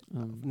 Yeah.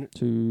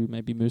 To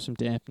maybe move some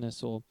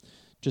dampness or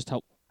just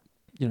help,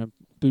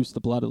 boost the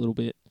blood a little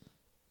bit.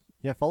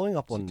 Yeah, following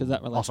up on... 'Cause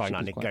that Oh, sorry, relationship no,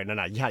 is Nick, quite- go.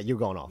 No, yeah, you're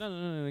going off.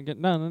 No,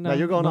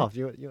 You're going not- off.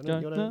 You're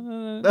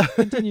No.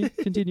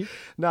 Continue.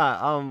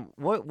 No,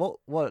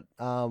 what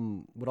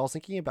I was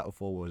thinking about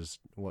before was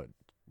what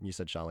you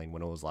said, Charlene,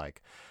 when it was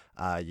like,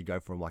 you go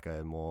from like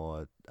a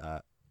more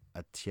a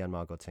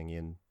Tianma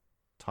Gotengian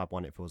type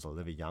one if it was a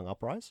liver young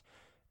uprise.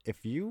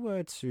 If you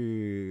were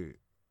to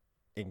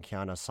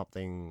encounter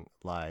something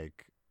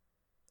like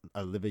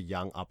a liver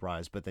young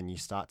uprise, but then you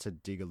start to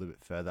dig a little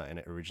bit further, and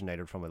it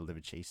originated from a liver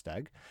cheese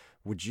stag,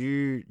 would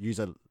you use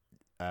a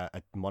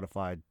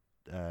modified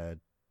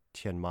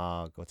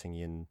Tianma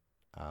Gotingyan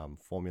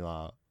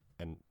formula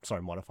and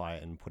modify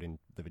it and put in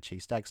liver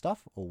cheese stag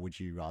stuff, or would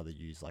you rather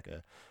use like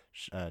a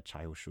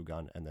Chaihu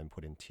Shugan and then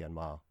put in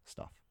Tianma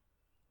stuff?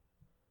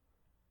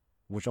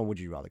 Which one would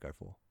you rather go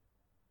for?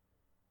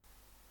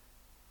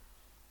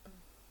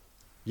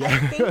 I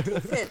think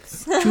if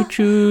it's Choo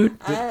choo.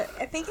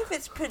 I think if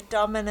it's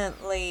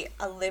predominantly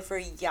a liver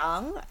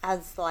young,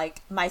 as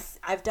like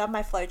I've done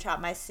my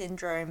flowchart, my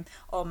syndrome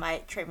or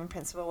my treatment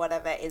principle,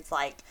 whatever, is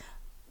like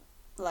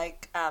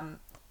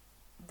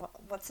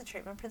what's the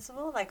treatment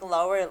principle? Like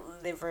lower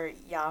liver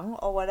young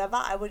or whatever.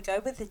 I would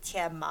go with the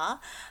Tianma,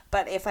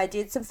 but if I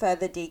did some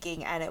further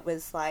digging and it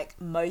was like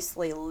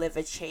mostly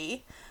liver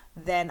chi,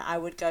 then I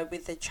would go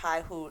with the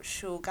Chaihu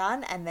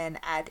Shugan and then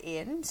add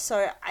in.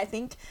 So I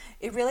think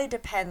it really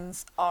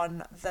depends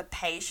on the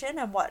patient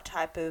and what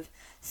type of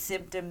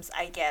symptoms,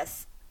 I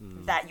guess,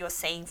 that you're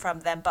seeing from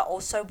them, but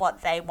also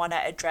what they want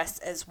to address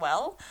as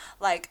well.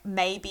 Like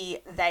maybe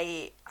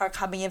they are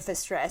coming in for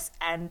stress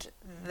and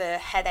the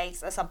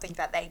headaches are something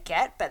that they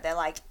get, but they're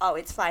like, oh,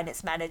 it's fine,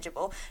 it's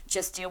manageable,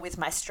 just deal with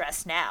my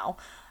stress now.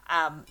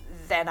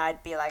 Then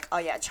I'd be like, oh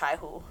yeah,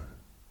 Chaihu.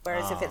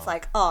 Whereas if it's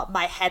like, oh,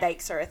 my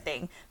headaches are a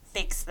thing,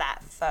 fix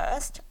that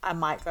first, I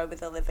might go with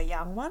the liver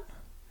young one.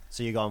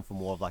 So you're going for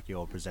more of like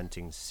your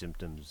presenting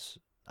symptoms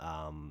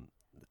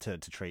to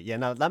treat. Yeah,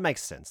 no, that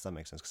makes sense. That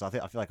makes sense because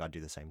I feel like I'd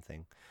do the same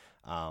thing.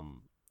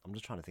 I'm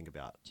just trying to think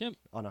about.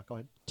 Oh no, go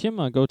ahead.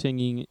 Tianma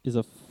Gotingyin is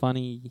a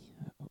funny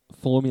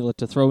formula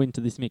to throw into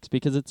this mix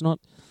because it's not.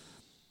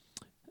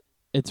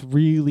 It's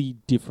really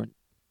different.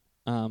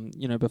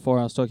 Before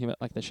I was talking about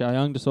like the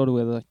Xiaoyang disorder,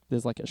 where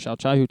there's like a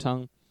Xiaochaihu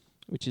tongue,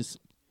 which is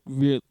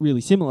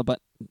really similar, but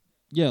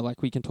yeah,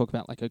 like we can talk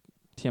about like a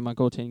Tianma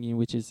Gotingyin,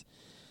 which is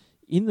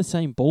in the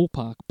same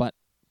ballpark, but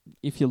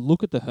if you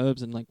look at the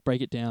herbs and like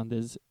break it down,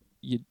 there's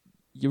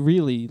you're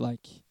really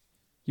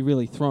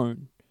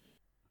thrown.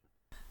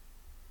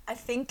 I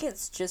think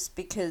it's just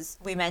because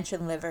we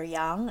mentioned liver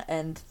young,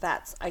 and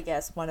that's, I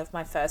guess, one of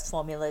my first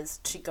formulas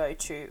to go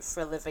to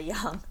for liver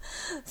young.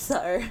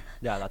 So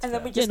yeah, that's and fair.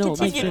 then we just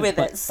continued with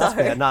it. So that's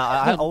fair. No,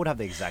 I would have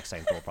the exact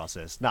same thought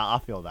process. No, I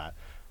feel that.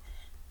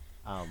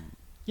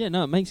 Yeah,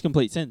 no, it makes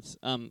complete sense.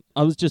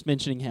 I was just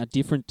mentioning how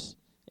different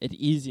it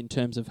is in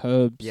terms of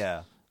herbs.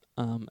 Yeah.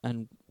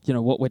 And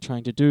what we're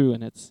trying to do,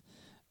 and it's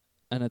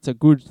a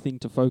good thing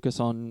to focus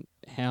on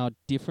how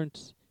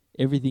different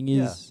everything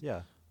is.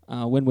 Yeah.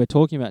 When we're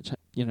talking about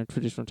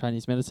traditional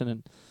Chinese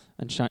medicine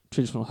and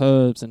traditional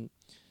herbs, and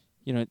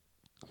a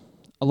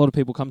lot of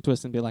people come to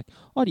us and be like,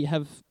 "Oh, do you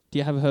have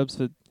herbs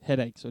for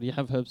headaches, or do you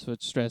have herbs for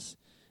stress?"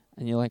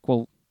 And you're like,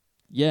 "Well,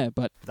 yeah,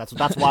 but that's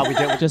why we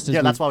do.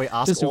 That's why we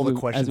ask all the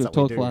questions as we've that we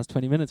talked do. the last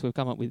 20 minutes. We've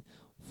come up with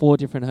four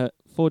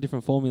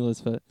different formulas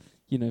for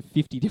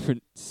 50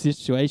 different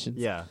situations.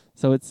 Yeah.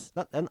 So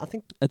and I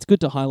think it's good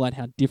to highlight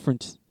how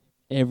different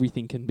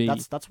everything can be.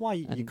 That's why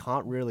you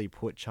can't really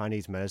put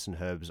Chinese medicine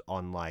herbs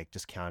on like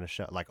just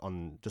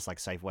on just like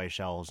Safeway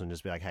shelves and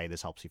just be like, hey,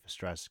 this helps you for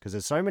stress, because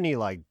there's so many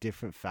like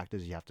different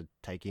factors you have to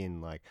take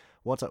in. Like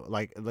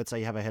like let's say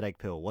you have a headache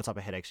pill, what type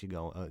of headaches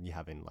you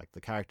have in, like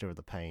the character of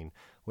the pain,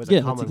 where's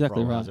it coming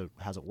exactly from, right.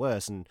 how's it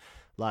worse, and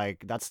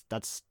like that's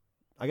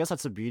I guess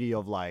that's the beauty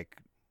of like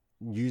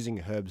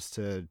using herbs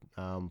to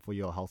for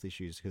your health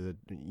issues, because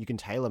you can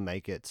tailor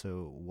make it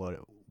to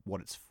what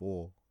it's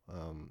for,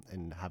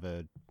 and have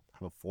a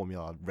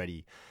formula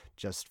ready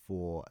just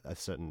for a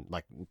certain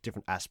like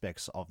different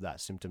aspects of that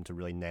symptom to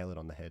really nail it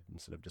on the head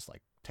instead of just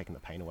like taking the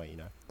pain away.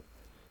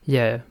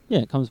 Yeah.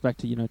 It comes back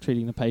to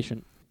treating the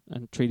patient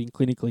and treating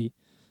clinically.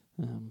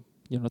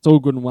 It's all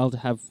good and well to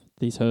have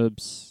these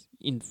herbs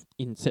in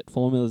set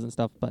formulas and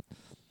stuff, but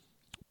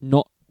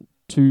not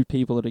two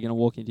people that are going to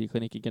walk into your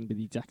clinic are going to be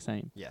the exact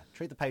same. Yeah,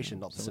 treat the patient,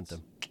 not the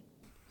symptom.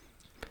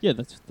 Yeah,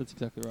 that's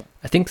exactly right.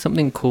 I think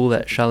something cool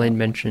that Charlene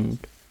mentioned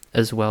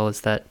as well is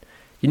that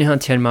how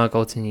Tianma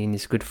Gotingyin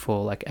is good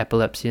for like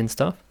epilepsy and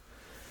stuff.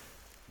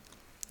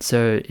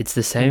 So it's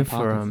the same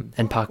for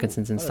and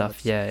Parkinson's and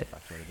stuff. Yeah,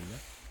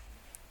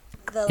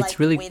 the it's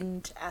really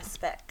wind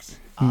aspect.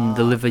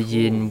 The liver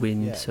yin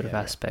wind sort of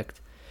aspect.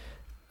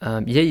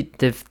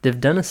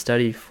 They've done a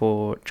study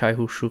for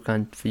Chaihu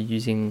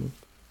Shukan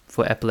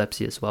for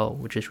epilepsy as well,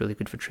 which is really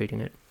good for treating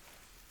it.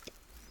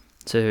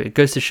 So it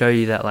goes to show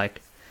you that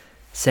like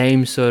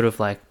same sort of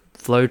like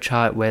flow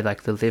chart where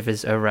like the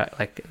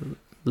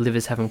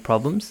liver's having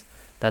problems.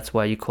 That's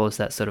why you cause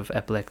that sort of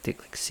epileptic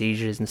like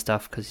seizures and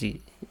stuff, because the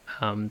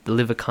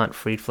liver can't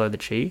free flow the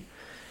qi.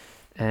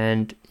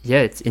 And yeah,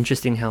 it's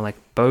interesting how like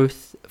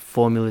both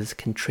formulas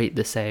can treat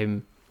the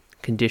same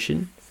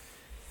condition.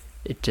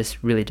 It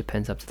just really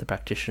depends up to the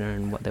practitioner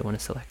and what they want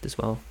to select as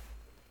well.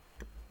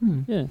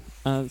 Yeah.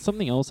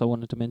 Something else I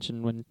wanted to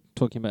mention when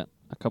talking about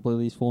a couple of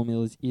these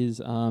formulas is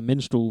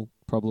menstrual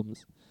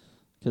problems,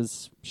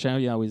 because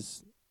Xiaoyao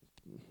is,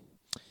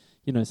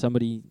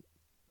 somebody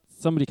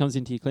comes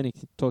into your clinic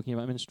talking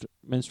about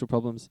menstrual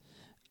problems,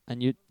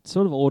 and you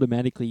sort of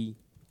automatically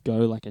go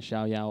like a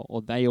xiao yao,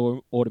 or they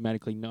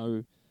automatically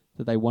know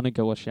that they want to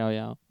go a xiao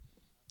yao.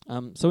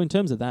 So in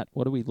terms of that,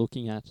 what are we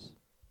looking at?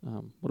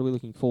 What are we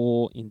looking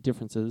for in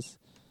differences?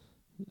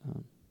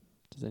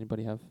 Does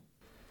anybody have?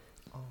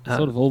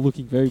 Sort of all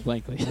looking very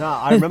blankly. No,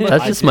 I remember.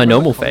 That's I just did my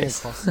remember normal coming face.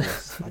 across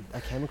this. I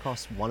came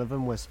across one of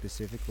them was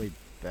specifically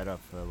better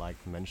for like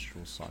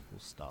menstrual cycle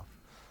stuff.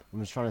 I'm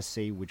just trying to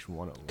see which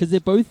one it was. Because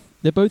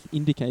they're both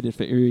indicated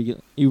for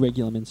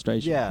irregular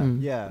menstruation. Yeah,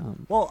 Mm. yeah.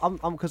 Well,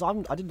 because I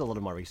did a lot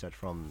of my research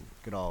from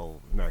good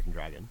old American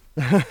Dragon,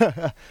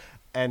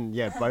 and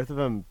yeah, both of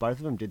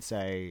them did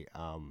say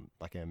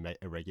like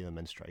irregular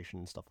menstruation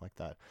and stuff like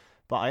that.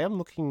 But I am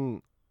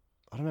looking.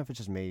 I don't know if it's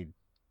just me,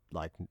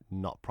 like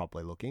not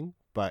properly looking,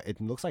 but it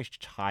looks like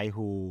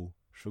Chaihu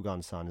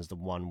Shugan-san is the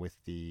one with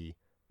the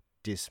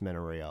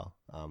dysmenorrhea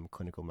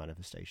clinical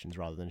manifestations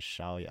rather than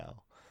Xiaoyao,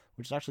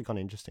 which is actually kind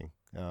of interesting.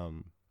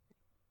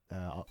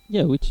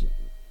 Yeah, which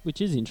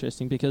is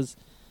interesting because,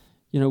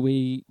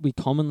 we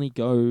commonly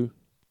go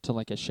to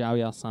like a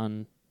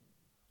Xiaoyao-san.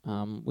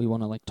 We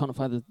want to like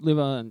tonify the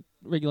liver and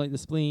regulate the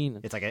spleen.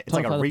 And it's like a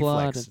tonify the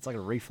blood reflex. and- It's like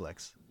a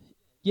reflex.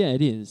 Yeah,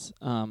 it is.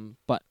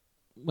 But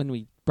when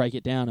we break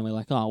it down and we're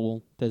like, oh,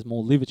 well, there's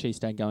more liver cheese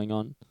stag going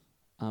on,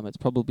 it's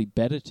probably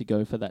better to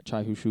go for that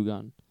Chaihu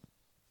Shugan.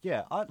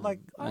 Yeah, and-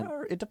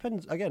 it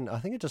depends. Again, I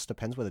think it just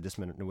depends where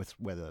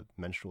the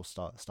menstrual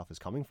stuff is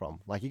coming from.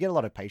 Like, you get a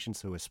lot of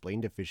patients who are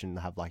spleen deficient and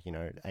have like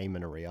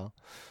amenorrhea,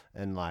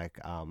 and like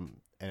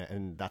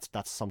and that's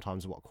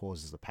sometimes what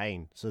causes the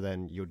pain. So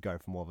then you would go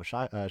for more of a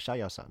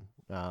Xiaoyao-san.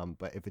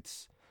 But if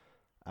it's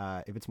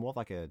more of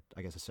like a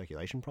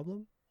circulation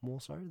problem more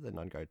so, then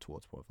I'd go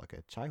towards more of like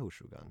a Chaihu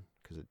Shugan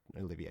because it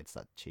alleviates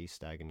that cheese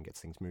stag and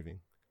gets things moving.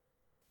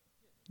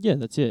 Yeah,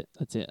 that's it.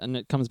 And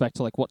it comes back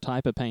to like what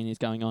type of pain is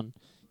going on.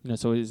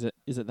 So is it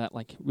that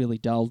like really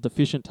dull,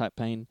 deficient type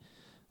pain,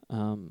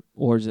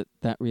 or is it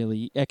that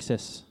really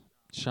excess,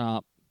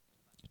 sharp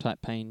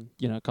type pain?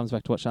 It comes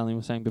back to what Charlene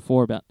was saying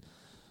before about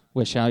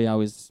where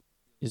Xiaoyao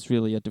is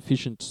really a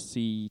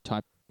deficiency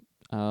type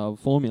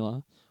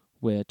formula,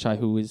 where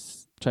Chaihu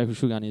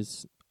Shugan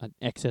is an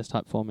excess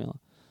type formula.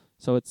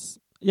 So it's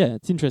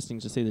interesting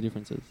to see the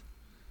differences.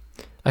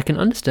 I can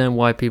understand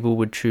why people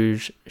would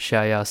choose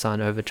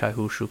Xiaoyao-san over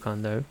Chaihu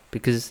Shukan though,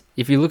 because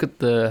if you look at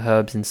the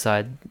herbs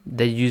inside,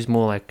 they use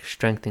more like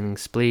strengthening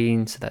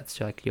spleen, so that's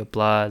like your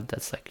blood,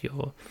 that's like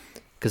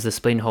because the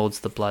spleen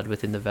holds the blood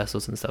within the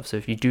vessels and stuff. So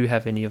if you do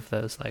have any of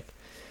those like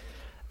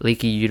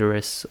leaky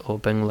uterus or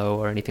benglo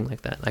or anything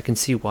like that, I can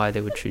see why they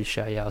would choose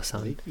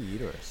Xiaoyao-san. Leaky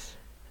uterus.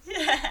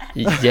 Yeah.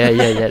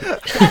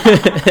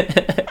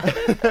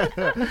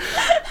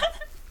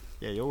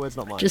 Yeah, your words,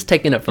 not mine. Just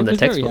taking it from the was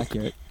very textbook.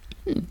 accurate.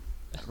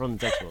 From the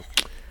textbook.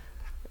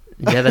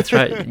 Yeah, that's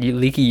right. You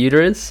leaky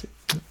uterus,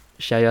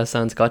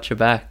 Xiaoyao-san's got your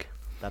back.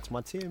 That's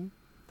my Tim.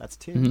 That's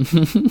Tim.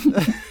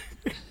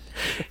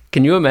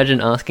 Can you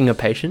imagine asking a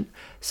patient,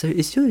 so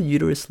is your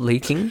uterus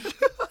leaking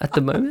at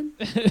the moment?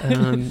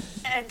 And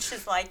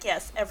she's like,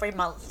 yes, every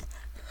month.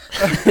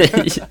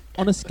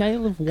 On a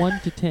scale of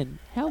 1 to 10,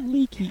 how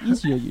leaky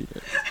is your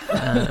uterus?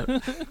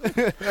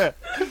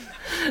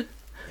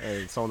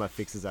 And someone that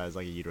fixes that is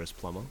like a uterus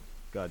plumber.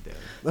 God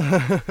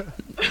damn.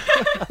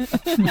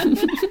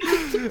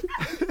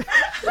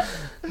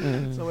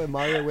 So where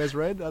Mario wears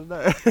red? I don't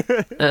know.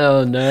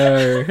 Oh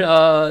no.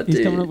 Oh, He's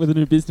dude. coming up with a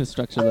new business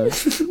structure though.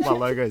 My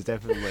logo is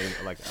definitely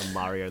like a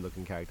Mario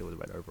looking character with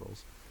red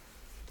overalls.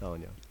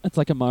 Telling you. It's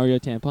like a Mario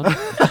tampon.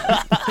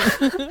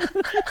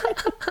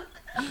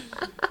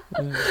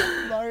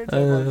 Mario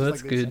tampon is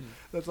That's like good.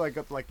 That's like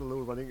got like the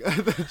little running,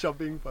 the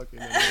jumping fucking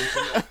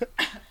animation.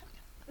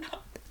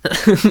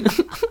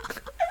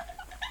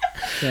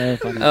 So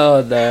funny.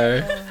 Oh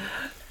no.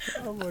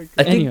 Oh my god.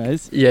 I think,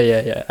 Anyways,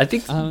 yeah. I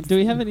think do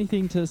we have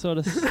anything to sort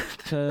of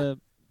to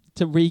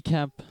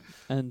recap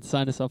and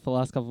sign us off for the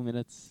last couple of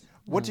minutes?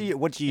 What do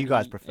you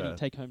guys prefer? Any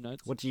take home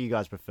notes? What do you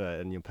guys prefer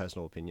in your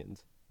personal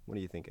opinions? What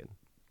are you thinking?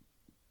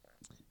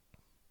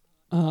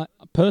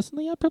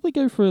 Personally, I'd probably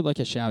go for like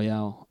a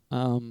Xiaoyao.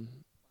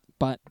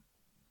 But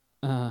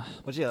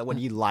What do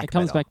you like? it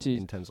comes better back to-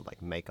 in terms of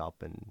like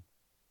makeup and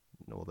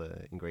all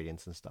the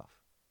ingredients and stuff.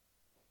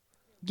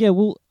 yeah,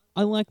 well,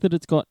 I like that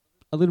it's got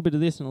a little bit of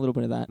this and a little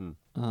bit of that.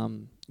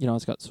 Mm.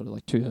 It's got sort of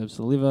like 2 herbs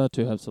for the liver,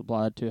 2 herbs for the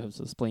blood, 2 herbs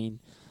for the spleen.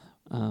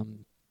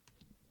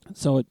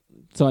 So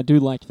I do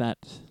like that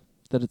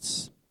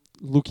it's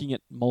looking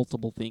at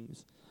multiple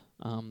things.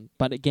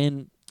 But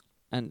again,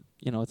 and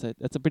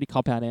it's a pretty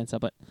cop out answer,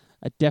 but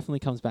it definitely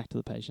comes back to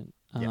the patient.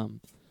 Yeah.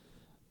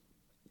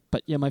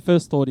 But yeah, my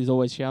first thought is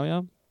always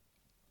Xiaoyao,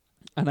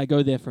 and I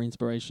go there for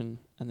inspiration,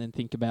 and then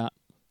think about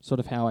sort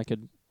of how I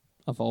could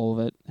evolve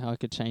it, how I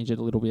could change it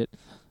a little bit,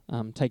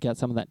 take out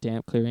some of that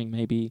damp clearing,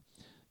 maybe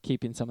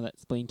keep in some of that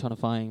spleen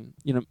tonifying.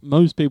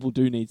 Most people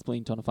do need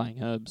spleen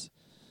tonifying herbs,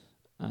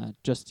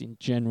 just in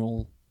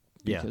general,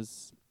 Yeah.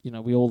 because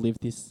we all live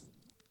this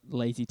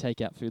lazy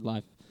takeout food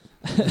life.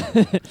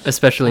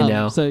 especially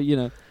now. So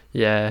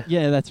Yeah.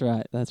 yeah, that's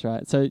right.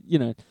 So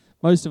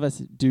most of us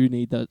do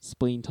need the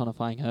spleen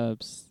tonifying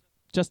herbs,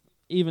 just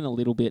even a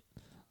little bit.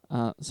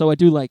 So I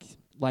do like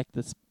like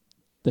the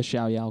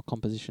Xiao Yao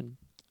composition.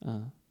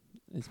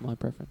 Is my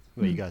preference.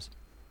 What you guys?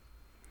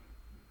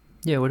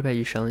 Yeah, what about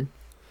you, Charlene?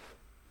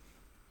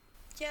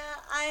 Yeah,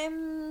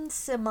 I'm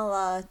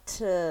similar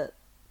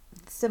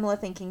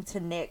thinking to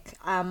Nick.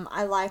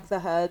 I like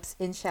the herbs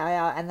in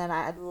Xiaoyao, and then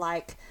I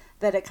like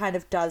that it kind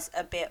of does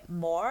a bit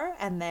more,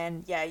 and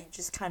then you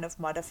just kind of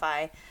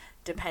modify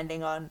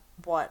depending on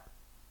what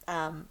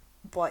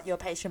your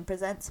patient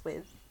presents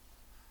with.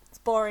 It's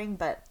boring,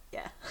 but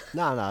yeah.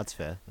 No, that's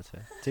fair. That's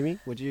fair. Timmy,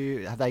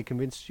 have they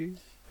convinced you?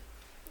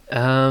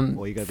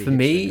 Or you gotta be For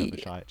me, hipster and go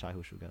for Chai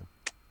Hu Shugan?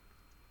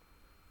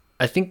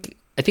 I think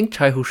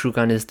Chai Hu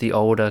Shugan is the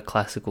older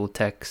classical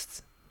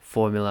text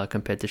formula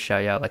compared to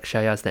Xiaoyao. Like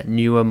Xiaoyao's that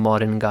newer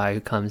modern guy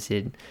who comes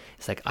in.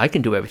 It's like, I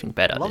can do everything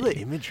better. Love the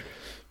imagery.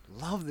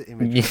 Love the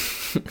imagery.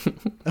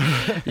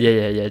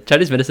 Yeah.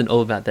 Chinese medicine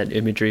all about that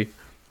imagery.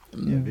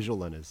 Yeah, visual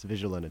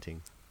learner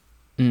thing.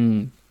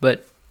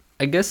 But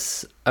I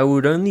guess I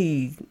would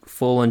only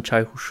fall on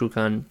Chai Hu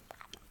Shugan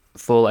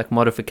for like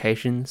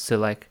modifications. So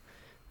like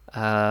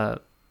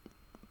Longku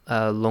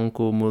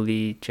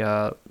Muli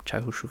Jia Chai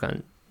Hu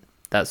Shugan,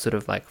 that sort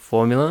of like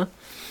formula.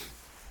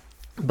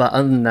 But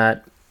other than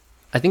that,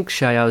 I think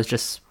Xiaoyao is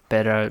just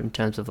better in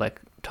terms of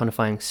like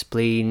tonifying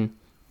spleen,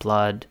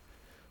 blood,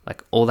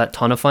 like all that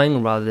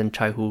tonifying, rather than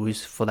Chai Hu,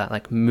 who's for that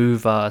like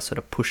mover, sort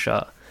of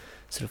pusher,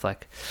 sort of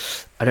like,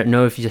 I don't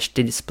know if your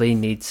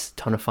spleen needs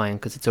tonifying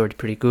because it's already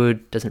pretty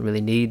good, doesn't really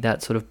need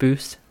that sort of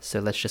boost. So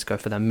let's just go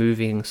for that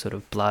moving sort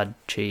of blood,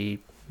 qi,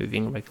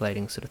 moving,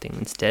 regulating sort of thing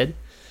instead.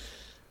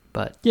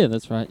 But yeah,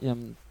 that's right.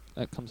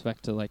 That comes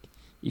back to like,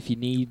 if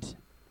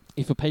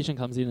a patient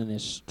comes in and they're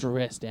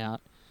stressed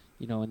out,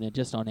 and they're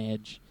just on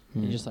edge,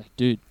 and you're just like,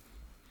 dude,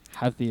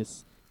 have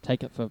this,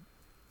 take it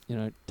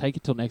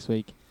till next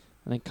week,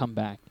 and then come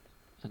back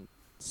and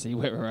see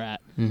where we're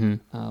at.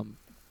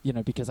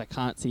 Because I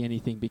can't see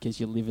anything because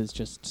your liver's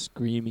just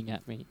screaming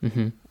at me.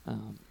 And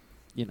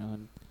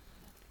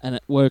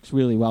it works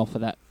really well for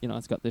that.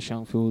 It's got the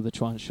Shangfu, the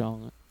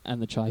Chuansheng, and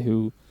the Chai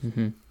Hu.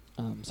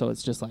 So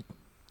it's just like,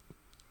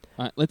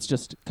 all right, let's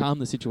just calm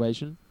the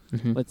situation.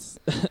 Let's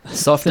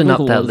soften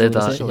up that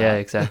liver. Yeah,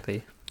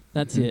 exactly.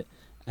 That's it.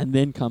 And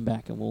then come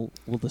back and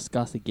we'll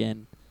discuss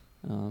again.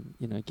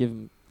 Give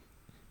them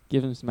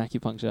some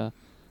acupuncture.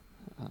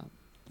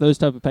 Those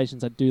type of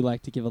patients, I do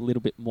like to give a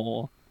little bit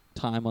more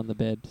time on the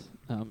bed,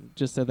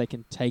 just so they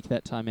can take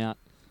that time out.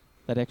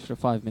 That extra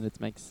 5 minutes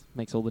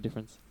makes all the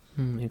difference.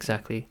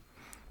 Exactly.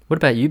 What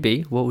about you,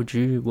 B? What would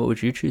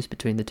you choose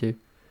between the two?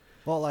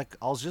 Well, like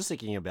I was just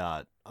thinking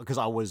about, because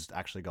I was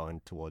actually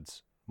going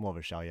towards more of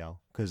a Xiaoyao,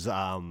 because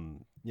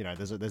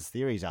there's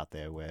theories out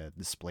there where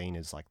the spleen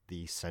is like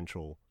the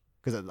central,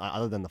 because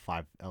other than the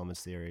 5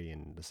 elements theory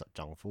and the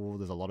Zhangfu,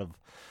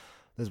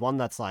 there's one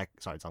that's like,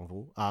 sorry,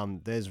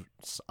 Zhangfu. There's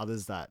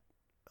others that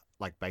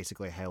like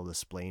basically hail the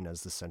spleen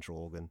as the central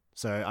organ.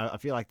 So I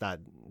feel like that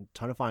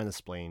tonifying the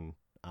spleen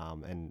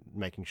and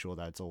making sure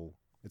that it's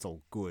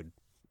all good,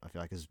 I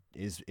feel like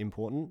is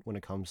important when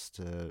it comes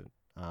to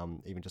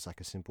even just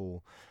like a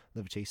simple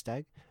liver qi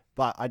stag.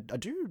 But I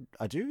do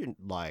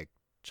like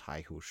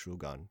Chai Hu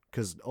Shugan,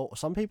 because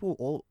some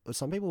people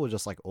are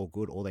just like all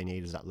good. All they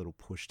need is that little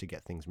push to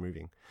get things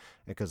moving,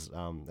 because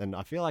and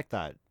I feel like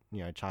that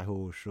Chai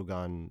Hu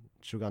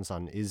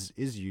Shugan-san is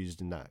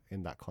used in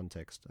that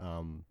context.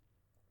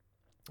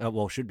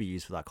 Should be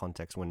used for that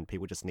context when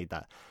people just need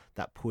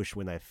that push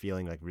when they're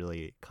feeling like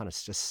really kind of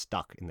just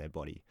stuck in their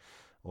body,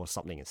 or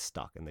something is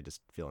stuck and they're just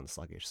feeling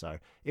sluggish. So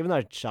even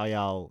though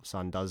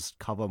Xiaoyao-san does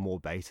cover more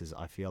bases,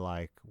 I feel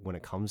like when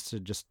it comes to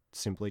just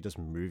simply just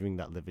moving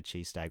that liver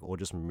qi stag, or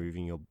just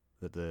moving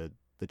the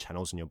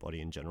channels in your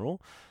body in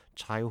general,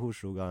 Chai Hu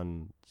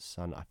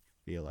Shugan-san I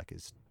feel like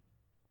is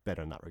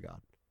better in that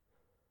regard.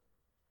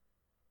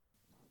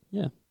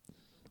 Yeah.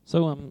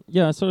 So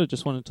I sort of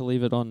just wanted to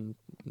leave it on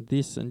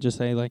this and just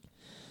say, like,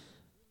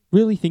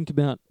 really think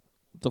about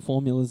the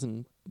formulas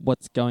and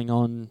what's going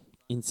on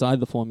inside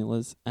the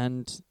formulas,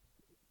 and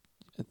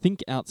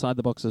think outside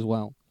the box as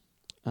well.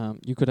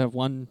 You could have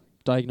one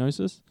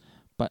diagnosis,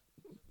 but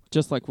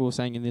just like we were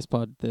saying in this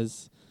pod,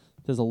 there's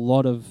a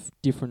lot of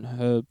different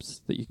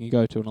herbs that you can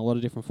go to, and a lot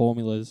of different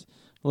formulas,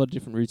 a lot of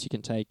different routes you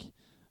can take.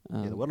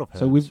 The world of herbs.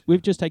 So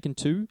we've just taken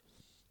two.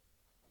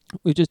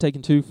 We've just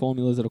taken two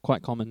formulas that are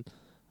quite common,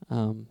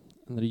 and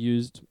that are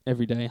used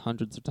every day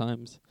hundreds of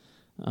times,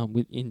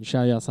 in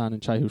Xiaoyao-san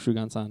and Chai Hu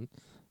Shugan-san.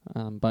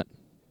 But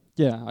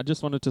yeah, I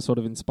just wanted to sort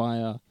of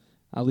inspire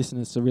our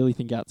listeners to really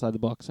think outside the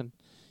box, and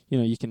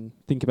you can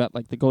think about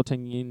like the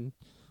Goteng Yin,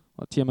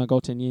 or Tiama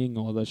Goteng Yin,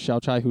 or the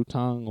Xiao Chai Hu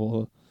Tang,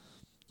 or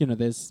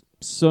there's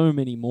so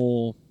many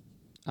more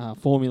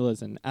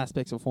formulas and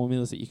aspects of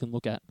formulas that you can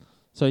look at.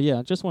 So yeah,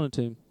 I just wanted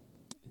to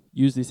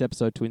use this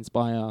episode to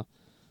inspire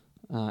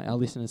our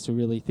listeners to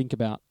really think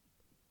about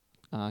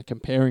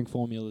comparing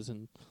formulas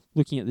and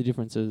looking at the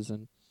differences,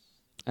 and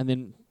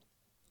then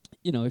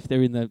if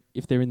they're in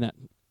that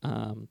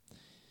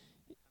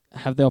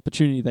have the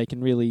opportunity, they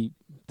can really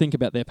think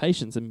about their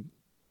patients and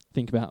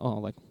think about,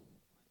 like,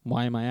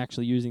 why am I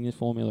actually using this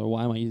formula, or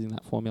why am I using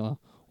that formula,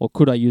 or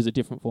could I use a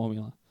different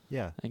formula?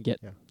 Yeah. and get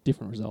Yeah.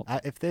 different results.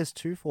 If there's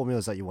two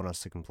formulas that you want us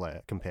to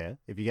compare,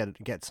 if you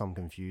get some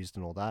confused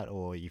and all that,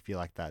 or you feel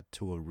like that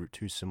two are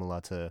too similar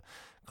to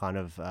kind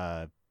of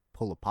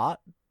pull apart,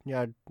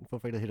 feel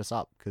free to hit us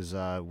up, because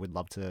we'd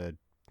love to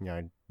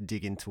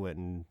dig into it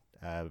and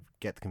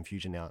get the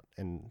confusion out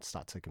and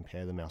start to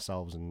compare them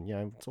ourselves. And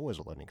it's always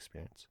a learning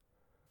experience.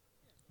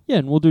 Yeah,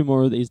 and we'll do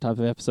more of these type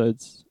of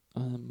episodes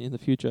in the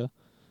future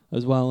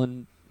as well,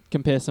 and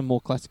compare some more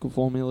classical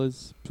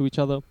formulas to each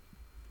other.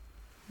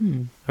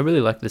 I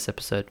really like this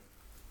episode.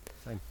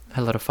 Same. I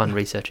had a lot of fun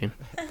researching.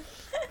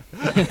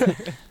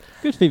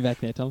 Good feedback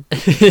there, Tom.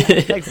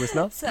 Thanks,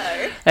 listener. So,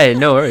 Hey,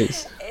 no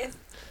worries. if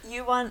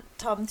you want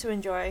Tom to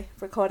enjoy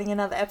recording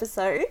another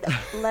episode,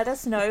 let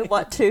us know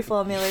what two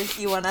formulas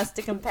you want us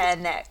to compare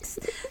next.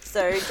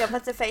 So jump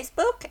onto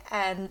Facebook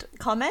and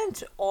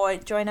comment, or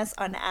join us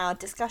on our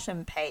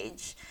discussion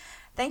page.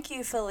 Thank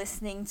you for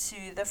listening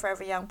to the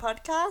Forever Young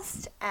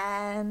podcast,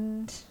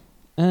 and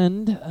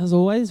And as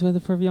always, we're the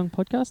Forever Young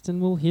podcast,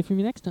 and we'll hear from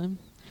you next time.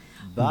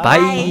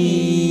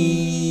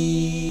 Bye.